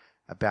care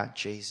about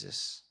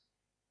Jesus.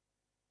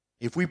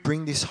 If we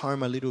bring this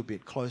home a little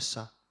bit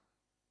closer,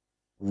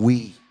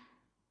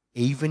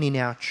 even in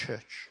our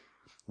church,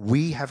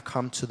 we have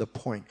come to the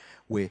point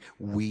where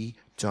we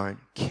don't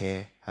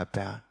care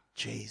about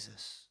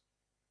Jesus.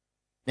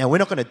 Now, we're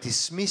not going to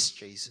dismiss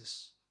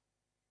Jesus,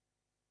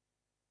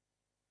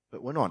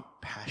 but we're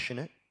not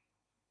passionate.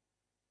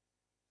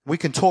 We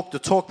can talk the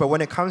talk, but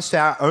when it comes to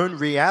our own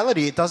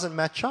reality, it doesn't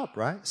match up,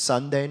 right?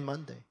 Sunday and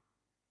Monday.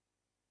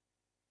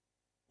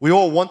 We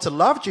all want to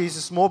love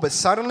Jesus more, but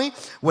suddenly,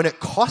 when it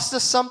costs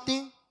us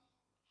something,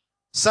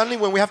 suddenly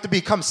when we have to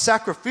become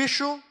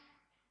sacrificial,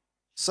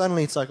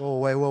 suddenly it's like, oh,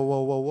 wait,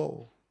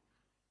 whoa.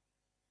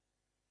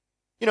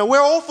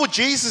 We're all for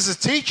Jesus'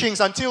 teachings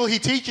until he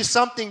teaches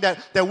something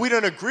that we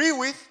don't agree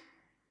with.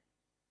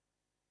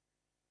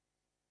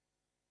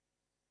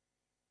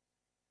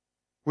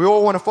 We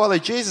all want to follow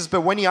Jesus,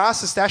 but when he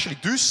asks us to actually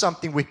do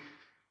something, we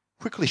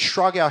quickly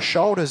shrug our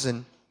shoulders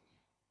and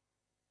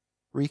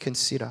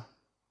reconsider.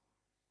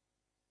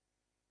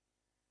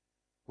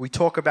 We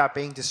talk about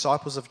being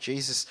disciples of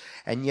Jesus,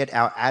 and yet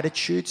our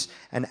attitudes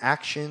and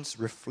actions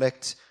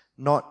reflect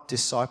not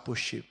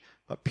discipleship,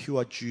 but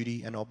pure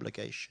duty and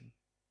obligation.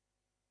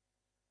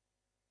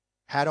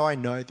 How do I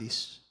know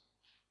this?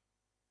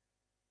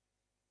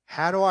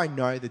 How do I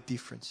know the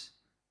difference?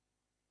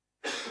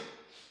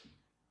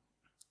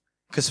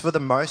 Because for the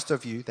most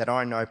of you that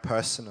I know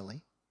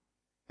personally,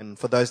 and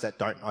for those that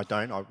I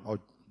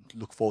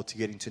look forward to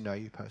getting to know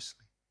you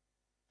personally.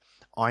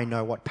 I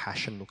know what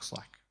passion looks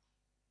like.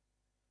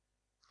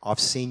 I've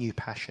seen you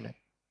passionate.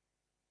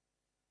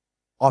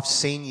 I've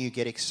seen you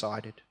get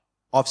excited.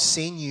 I've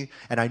seen you,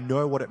 and I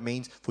know what it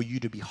means for you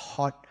to be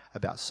hot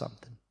about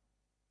something.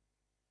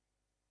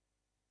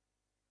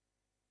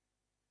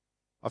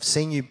 I've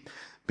seen you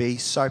be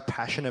so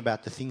passionate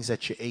about the things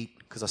that you eat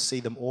because I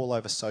see them all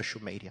over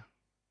social media.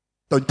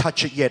 Don't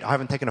touch it yet. I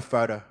haven't taken a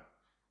photo.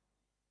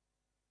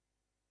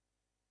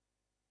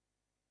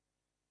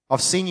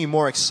 I've seen you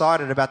more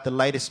excited about the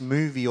latest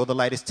movie or the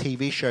latest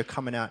TV show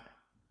coming out.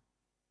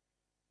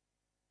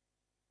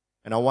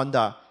 And I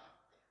wonder,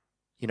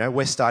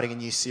 we're starting a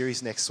new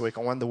series next week.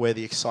 I wonder where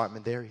the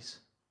excitement there is.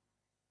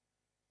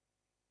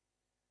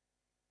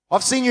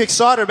 I've seen you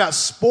excited about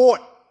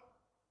sport,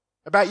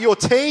 about your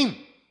team.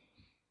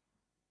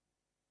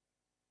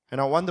 And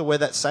I wonder where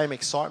that same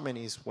excitement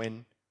is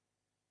when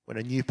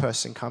a new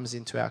person comes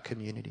into our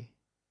community.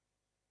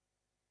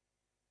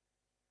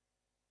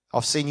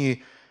 I've seen you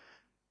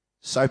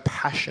so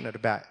passionate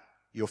about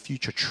your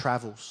future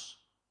travels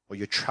or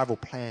your travel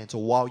plans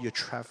or while you're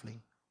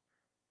traveling.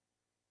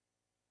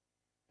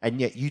 And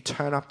yet you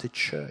turn up to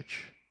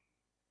church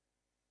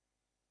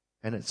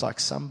and it's like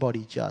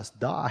somebody just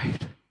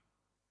died.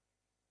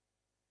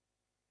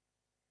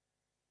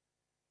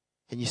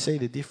 Can you see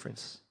the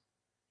difference?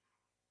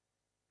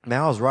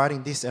 Now I was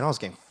writing this and I was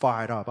getting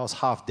fired up. I was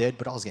half dead,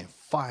 but I was getting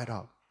fired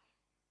up.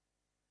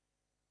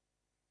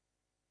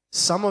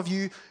 Some of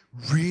you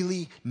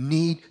really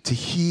need to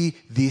hear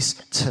this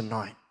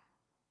tonight.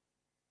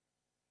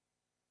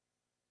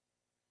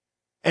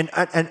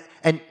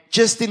 And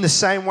just in the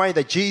same way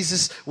that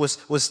Jesus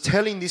was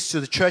telling this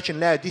to the church in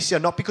Laodicea,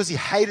 not because he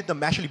hated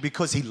them, actually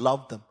because he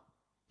loved them.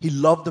 He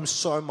loved them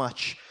so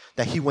much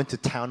that he went to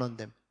town on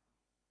them.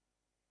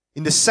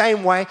 In the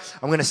same way,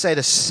 I'm going to say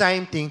the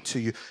same thing to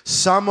you.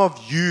 Some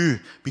of you,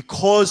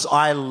 because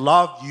I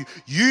love you,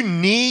 you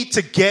need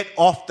to get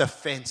off the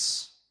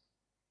fence.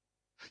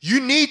 You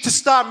need to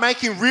start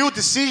making real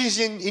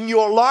decisions in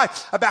your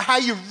life about how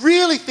you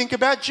really think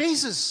about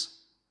Jesus.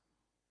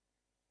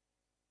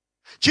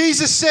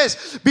 Jesus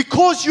says,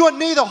 because you are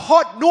neither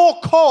hot nor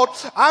cold,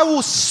 I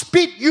will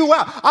spit you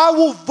out. I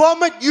will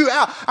vomit you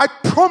out. I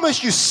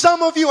promise you,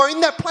 some of you are in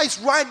that place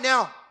right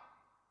now.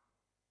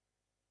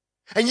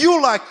 And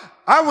you're like,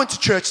 I went to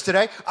church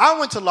today. I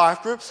went to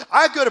life group.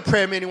 I go to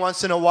prayer meeting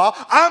once in a while.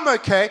 I'm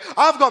okay.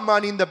 I've got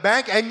money in the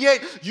bank. And yet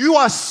you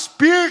are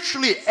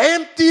spiritually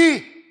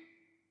empty.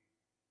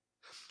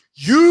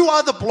 You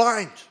are the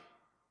blind.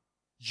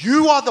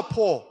 You are the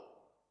poor.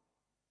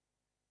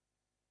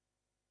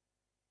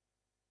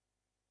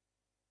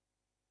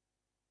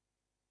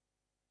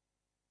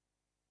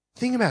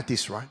 Think about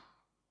this, right?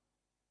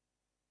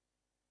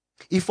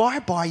 If I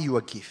buy you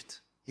a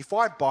gift, if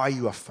I buy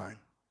you a phone,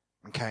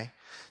 okay?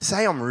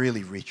 Say I'm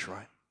really rich,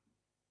 right?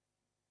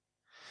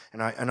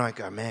 And I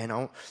go, man,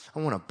 I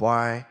want to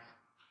buy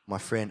my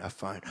friend a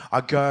phone.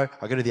 I go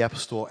to the Apple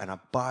store and I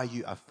buy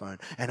you a phone.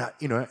 And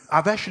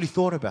I've actually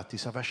thought about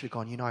this. I've actually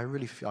gone, I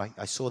really feel,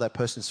 I saw that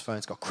person's phone.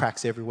 It's got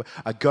cracks everywhere.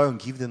 I go and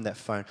give them that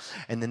phone.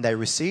 And then they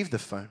receive the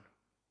phone.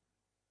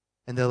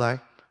 And they're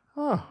like,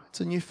 oh,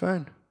 it's a new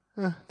phone.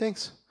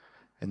 Thanks.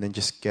 And then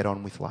just get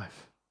on with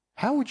life.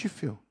 How would you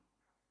feel?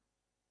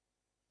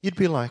 You'd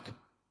be like,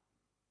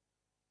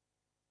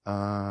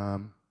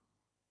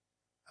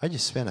 I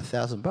just spent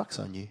 $1,000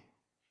 on you,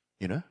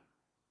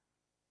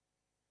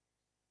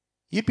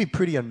 You'd be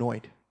pretty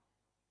annoyed.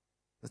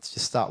 Let's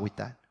just start with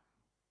that.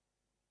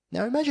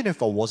 Now imagine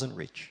if I wasn't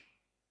rich,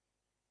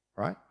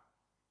 right?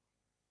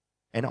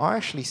 And I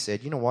actually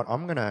said, you know what,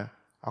 I'm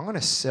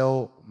gonna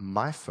sell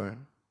my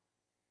phone.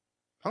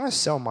 I'm gonna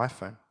sell my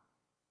phone,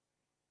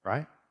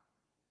 right?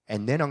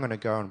 And then I'm gonna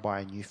go and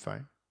buy a new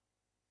phone.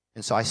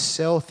 And so I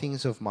sell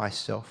things of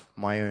myself,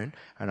 my own,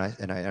 and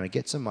I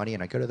get some money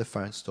and I go to the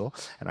phone store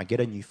and I get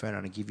a new phone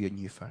and I give you a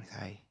new phone.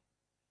 Hey,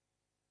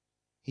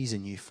 here's a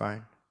new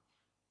phone.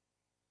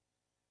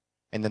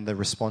 And then the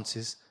response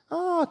is,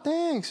 oh,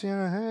 thanks,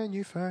 hey,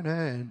 new phone,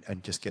 hey,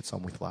 and just gets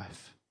on with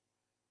life.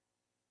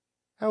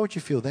 How would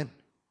you feel then?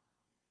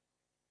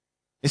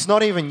 It's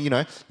not even,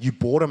 you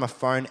bought him a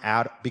phone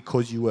out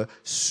because you were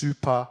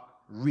super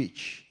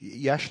rich.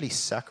 You actually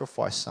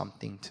sacrificed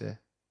something to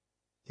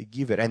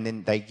give it, and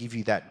then they give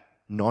you that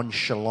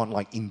nonchalant,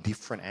 like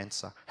indifferent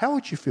answer, how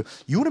would you feel?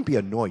 You wouldn't be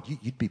annoyed.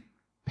 You'd be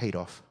paid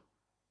off.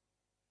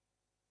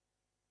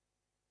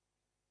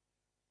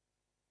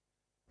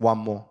 One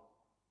more.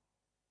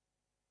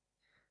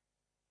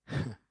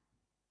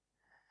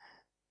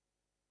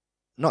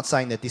 Not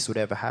saying that this would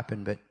ever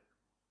happen, but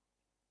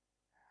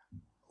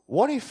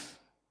what if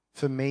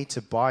for me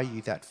to buy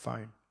you that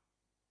phone,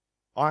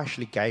 I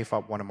actually gave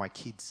up one of my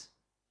kids?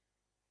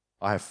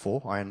 I have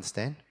 4, I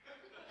understand.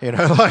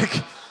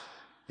 Like,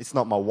 it's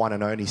not my one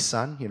and only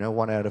son,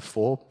 1 out of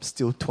 4,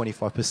 still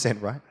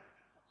 25%, right?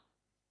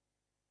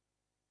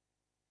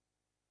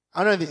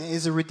 I know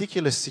it's a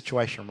ridiculous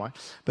situation, right?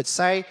 But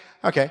say,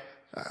 okay,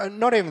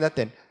 not even that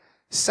then.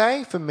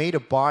 Say for me to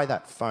buy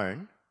that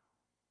phone,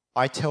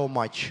 I tell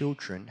my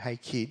children, hey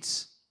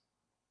kids,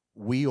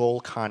 we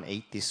all can't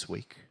eat this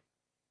week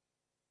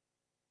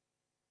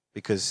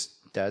because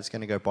Dad's going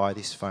to go buy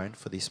this phone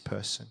for this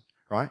person,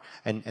 right?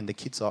 And the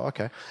kids are,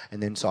 okay.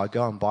 And then so I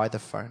go and buy the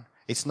phone.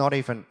 It's not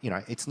even,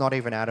 it's not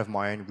even out of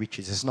my own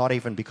riches. It's not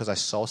even because I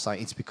sold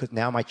something. It's because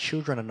now my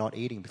children are not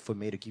eating for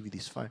me to give you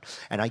this phone.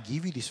 And I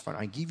give you this phone.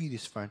 I give you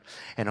this phone.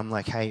 And I'm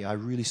like, hey, I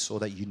really saw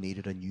that you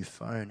needed a new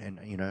phone. And,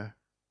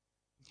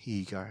 here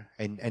you go.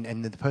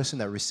 And the person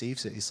that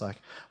receives it is like,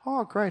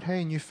 oh, great.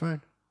 Hey, new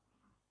phone.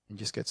 And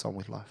just gets on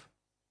with life.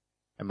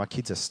 And my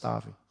kids are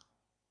starving.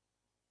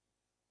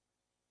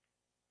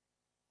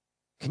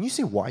 Can you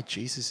see why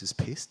Jesus is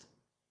pissed?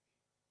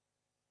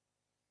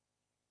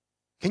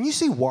 Can you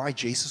see why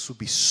Jesus would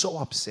be so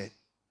upset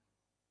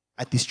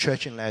at this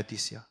church in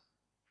Laodicea?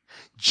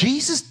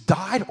 Jesus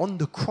died on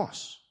the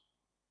cross.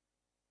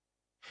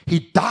 He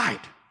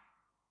died,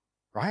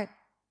 right?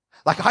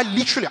 Like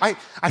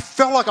I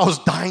felt like I was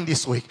dying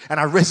this week and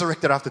I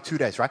resurrected after 2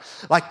 days, right?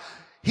 Like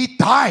he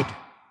died.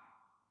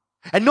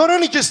 And not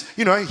only just,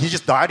 he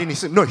just died and he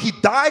said, no, he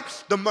died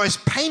the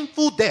most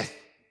painful death.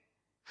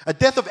 A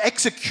death of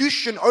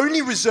execution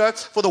only reserved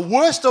for the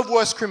worst of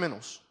worst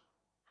criminals.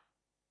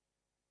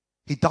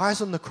 He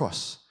dies on the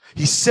cross.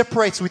 He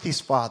separates with his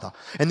Father.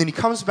 And then he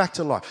comes back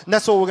to life. And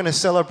that's what we're going to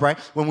celebrate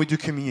when we do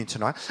communion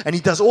tonight. And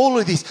he does all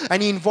of this.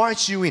 And he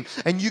invites you in.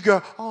 And you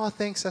go, oh,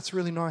 thanks. That's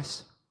really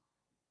nice.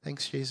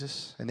 Thanks,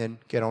 Jesus. And then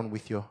get on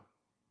with your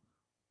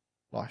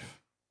life.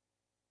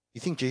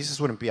 You think Jesus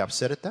wouldn't be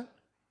upset at that?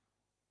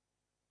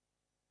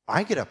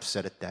 I get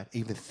upset at that,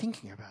 even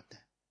thinking about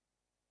that.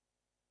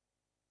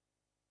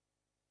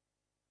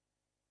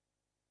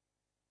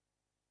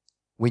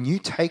 When you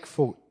take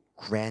for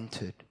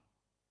granted,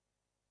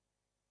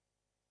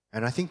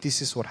 and I think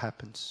this is what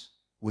happens.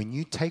 When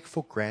you take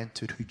for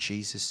granted who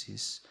Jesus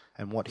is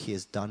and what he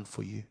has done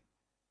for you,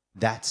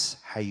 that's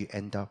how you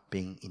end up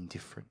being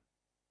indifferent.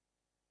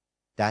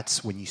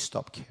 That's when you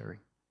stop caring.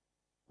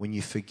 When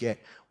you forget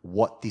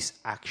what this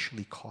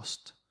actually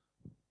cost.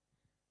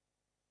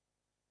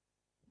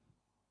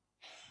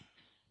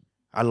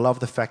 I love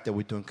the fact that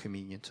we're doing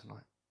communion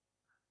tonight.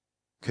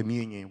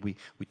 Communion, we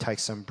take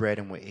some bread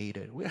and we eat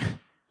it.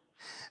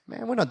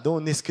 Man, we're not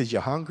doing this because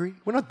you're hungry.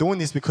 We're not doing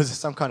this because it's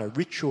some kind of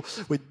ritual.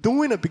 We're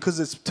doing it because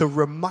it's to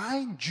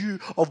remind you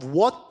of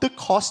what the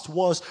cost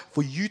was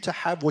for you to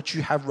have what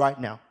you have right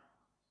now.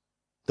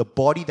 The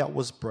body that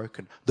was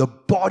broken. The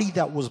body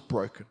that was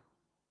broken.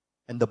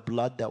 And the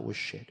blood that was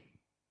shed.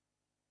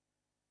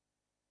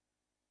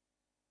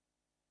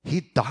 He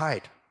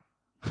died.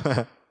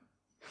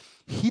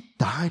 He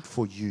died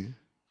for you.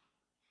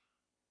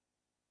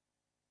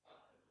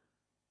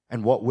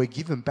 And what we're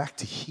given back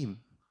to him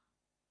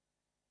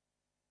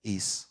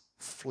is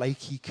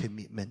flaky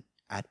commitment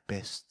at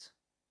best.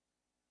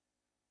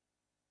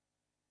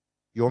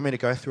 You want me to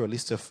go through a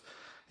list of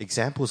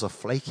examples of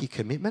flaky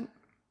commitment?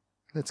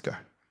 Let's go.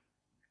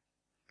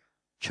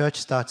 Church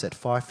starts at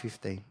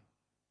 5:15.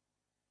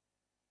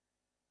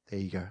 There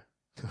you go.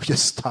 We'll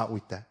just start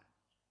with that.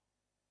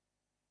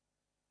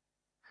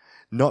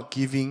 Not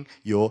giving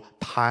your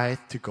tithe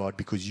to God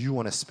because you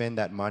want to spend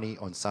that money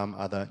on some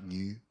other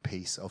new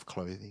piece of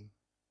clothing.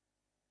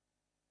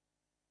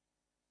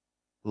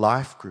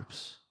 Life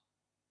groups.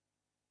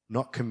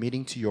 Not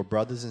committing to your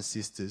brothers and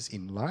sisters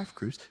in life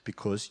groups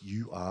because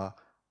you are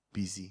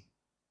busy.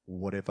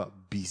 Whatever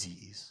busy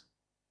is.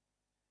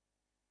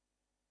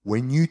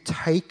 When you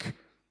take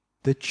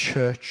the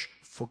church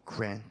for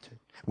granted,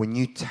 when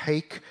you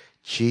take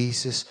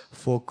Jesus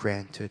for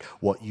granted,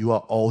 what you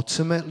are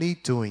ultimately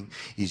doing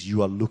is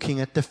you are looking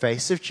at the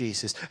face of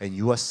Jesus and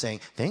you are saying,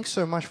 thanks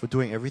so much for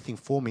doing everything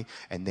for me,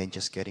 and then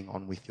just getting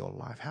on with your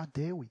life. How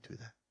dare we do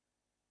that?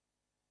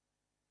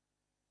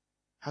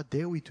 How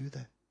dare we do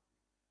that?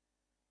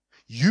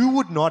 You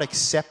would not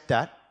accept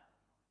that.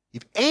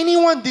 If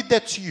anyone did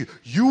that to you,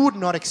 you would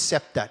not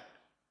accept that.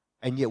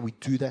 And yet we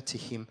do that to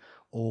him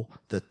all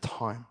the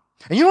time.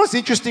 And you know what's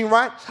interesting,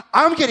 right?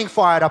 I'm getting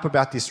fired up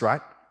about this,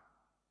 right?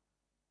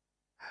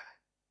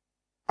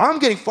 I'm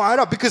getting fired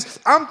up because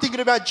I'm thinking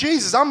about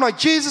Jesus. I'm like,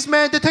 Jesus,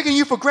 man, they're taking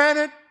you for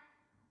granted.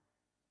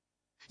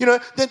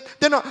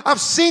 They're not, I've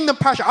seen them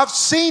passion. I've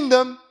seen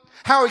them,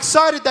 how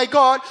excited they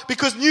got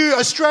because new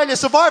Australia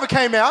Survivor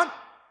came out.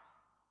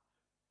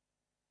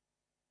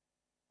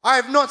 I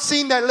have not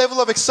seen that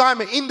level of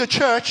excitement in the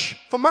church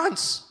for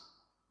months.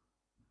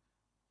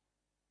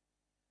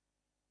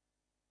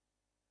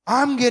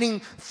 I'm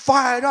getting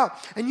fired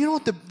up. And you know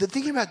what the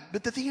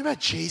thing about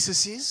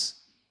Jesus is?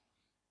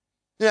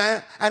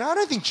 Yeah, and I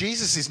don't think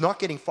Jesus is not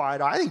getting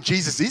fired up. I think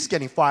Jesus is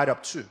getting fired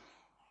up too.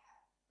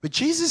 But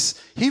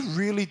Jesus, he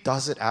really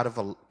does it out of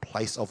a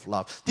place of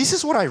love. This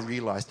is what I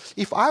realized.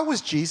 If I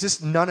was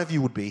Jesus, none of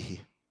you would be here.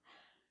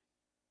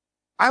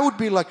 I would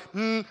be like,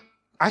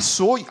 I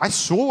saw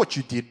what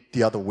you did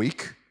the other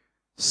week.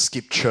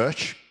 Skip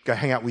church, go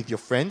hang out with your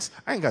friends.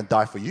 I ain't going to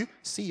die for you.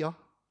 See ya.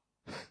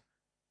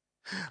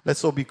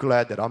 Let's all be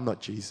glad that I'm not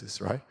Jesus,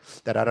 right?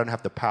 That I don't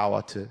have the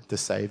power to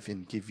save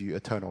and give you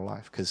eternal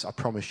life. Because I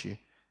promise you,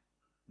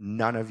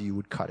 none of you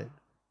would cut it.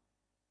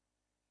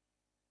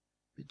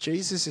 But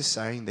Jesus is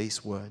saying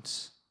these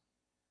words,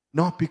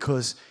 not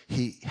because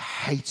he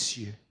hates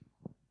you.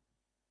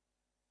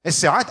 And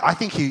so I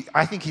think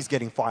he's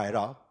getting fired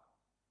up.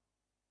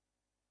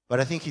 But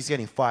I think he's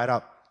getting fired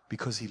up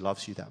because he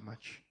loves you that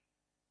much.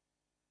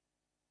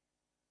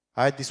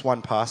 I had this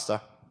one pastor,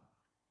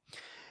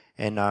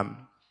 and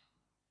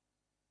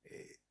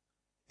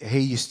he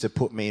used to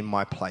put me in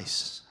my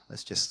place.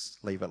 Let's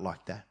just leave it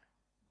like that.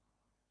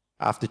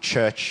 After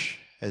church,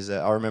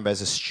 I remember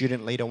as a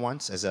student leader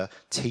once, as a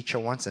teacher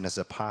once, and as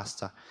a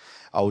pastor,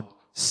 I would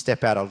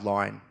step out of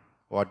line,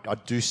 or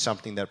I'd do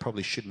something that I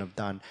probably shouldn't have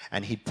done,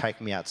 and he'd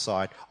take me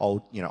outside,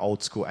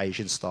 old school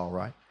Asian style,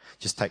 right?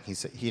 Just take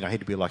his,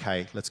 he'd be like,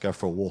 hey, let's go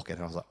for a walk. And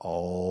I was like,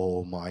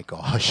 oh my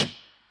gosh,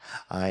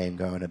 I am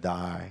going to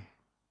die.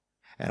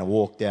 And I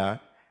walked out,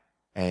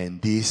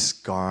 and this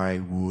guy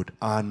would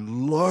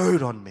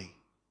unload on me.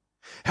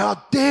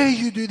 How dare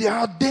you do that?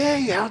 How dare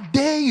you? How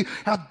dare you?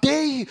 How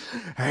dare you?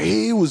 And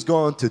he was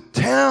going to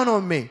town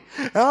on me.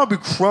 And I'll be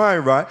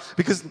crying, right?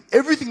 Because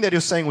everything that he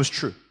was saying was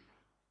true.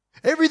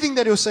 Everything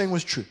that he was saying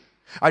was true.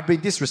 I'd been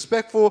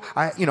disrespectful.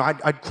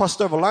 I'd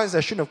crossed over lines that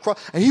I shouldn't have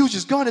crossed. And he was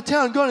just going to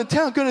town,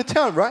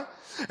 right?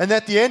 And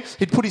at the end,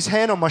 he'd put his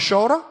hand on my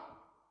shoulder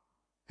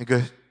and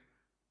go,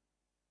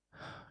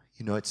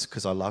 it's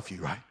because I love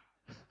you, right?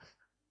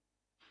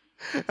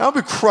 And I'll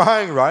be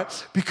crying,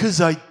 right?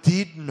 Because I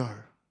did know.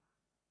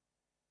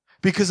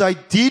 Because I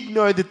did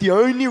know that the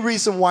only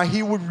reason why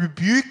he would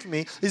rebuke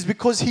me is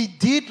because he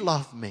did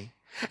love me.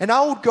 And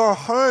I would go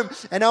home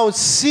and I would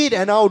sit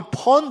and I would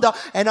ponder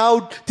and I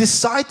would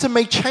decide to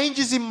make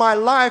changes in my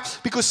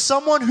life because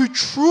someone who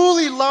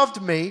truly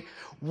loved me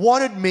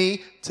wanted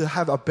me to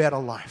have a better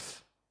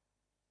life.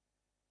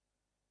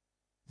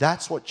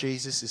 That's what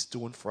Jesus is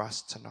doing for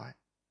us tonight.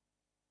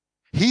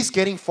 He's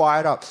getting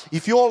fired up.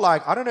 If you're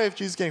like, I don't know if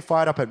Jesus is getting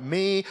fired up at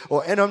me,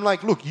 and I'm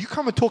like, look, you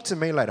come and talk to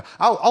me later.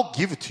 I'll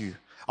give it to you.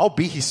 I'll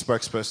be his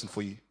spokesperson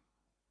for you.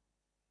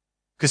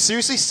 Because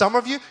seriously, some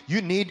of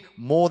you need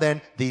more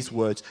than these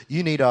words.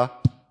 You need a...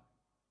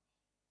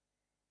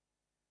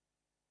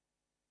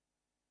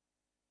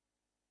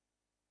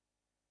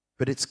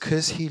 But it's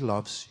because he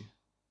loves you.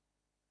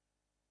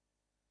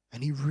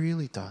 And he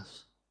really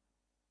does.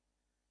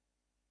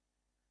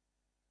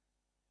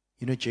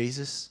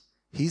 Jesus,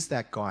 he's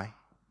that guy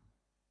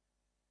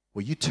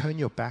where you turn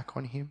your back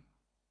on him,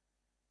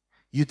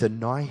 you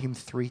deny him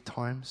 3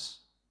 times,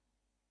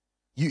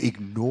 you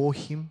ignore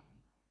him,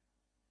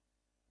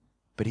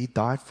 but he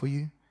died for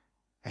you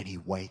and he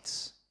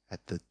waits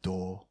at the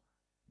door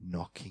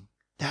knocking.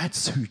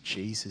 That's who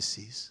Jesus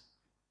is.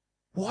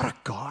 What a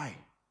guy.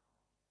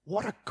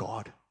 What a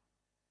God.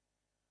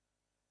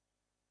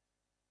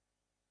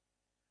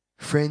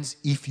 Friends,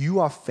 if you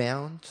are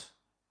found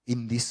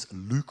in this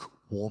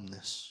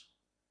lukewarmness,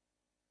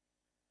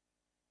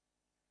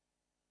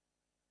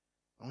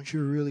 I want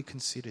you to really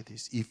consider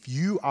this. If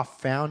you are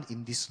found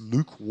in this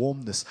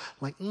lukewarmness,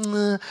 like,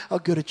 I'll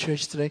go to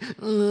church today,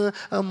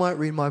 I might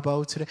read my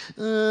Bible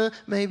today,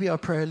 maybe I'll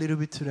pray a little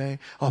bit today,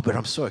 but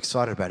I'm so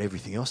excited about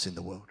everything else in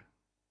the world.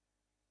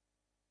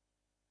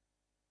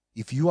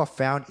 If you are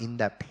found in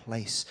that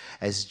place,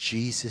 as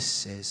Jesus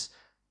says,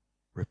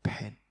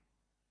 repent,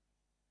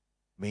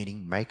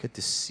 meaning make a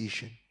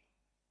decision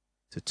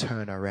to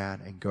turn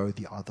around and go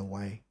the other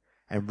way.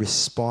 And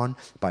respond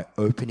by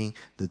opening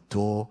the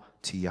door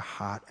to your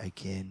heart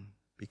again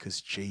because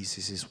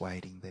Jesus is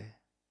waiting there.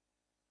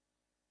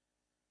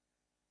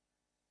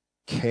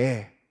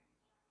 Care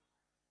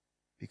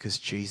because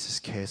Jesus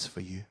cares for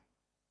you.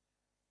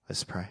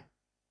 Let's pray.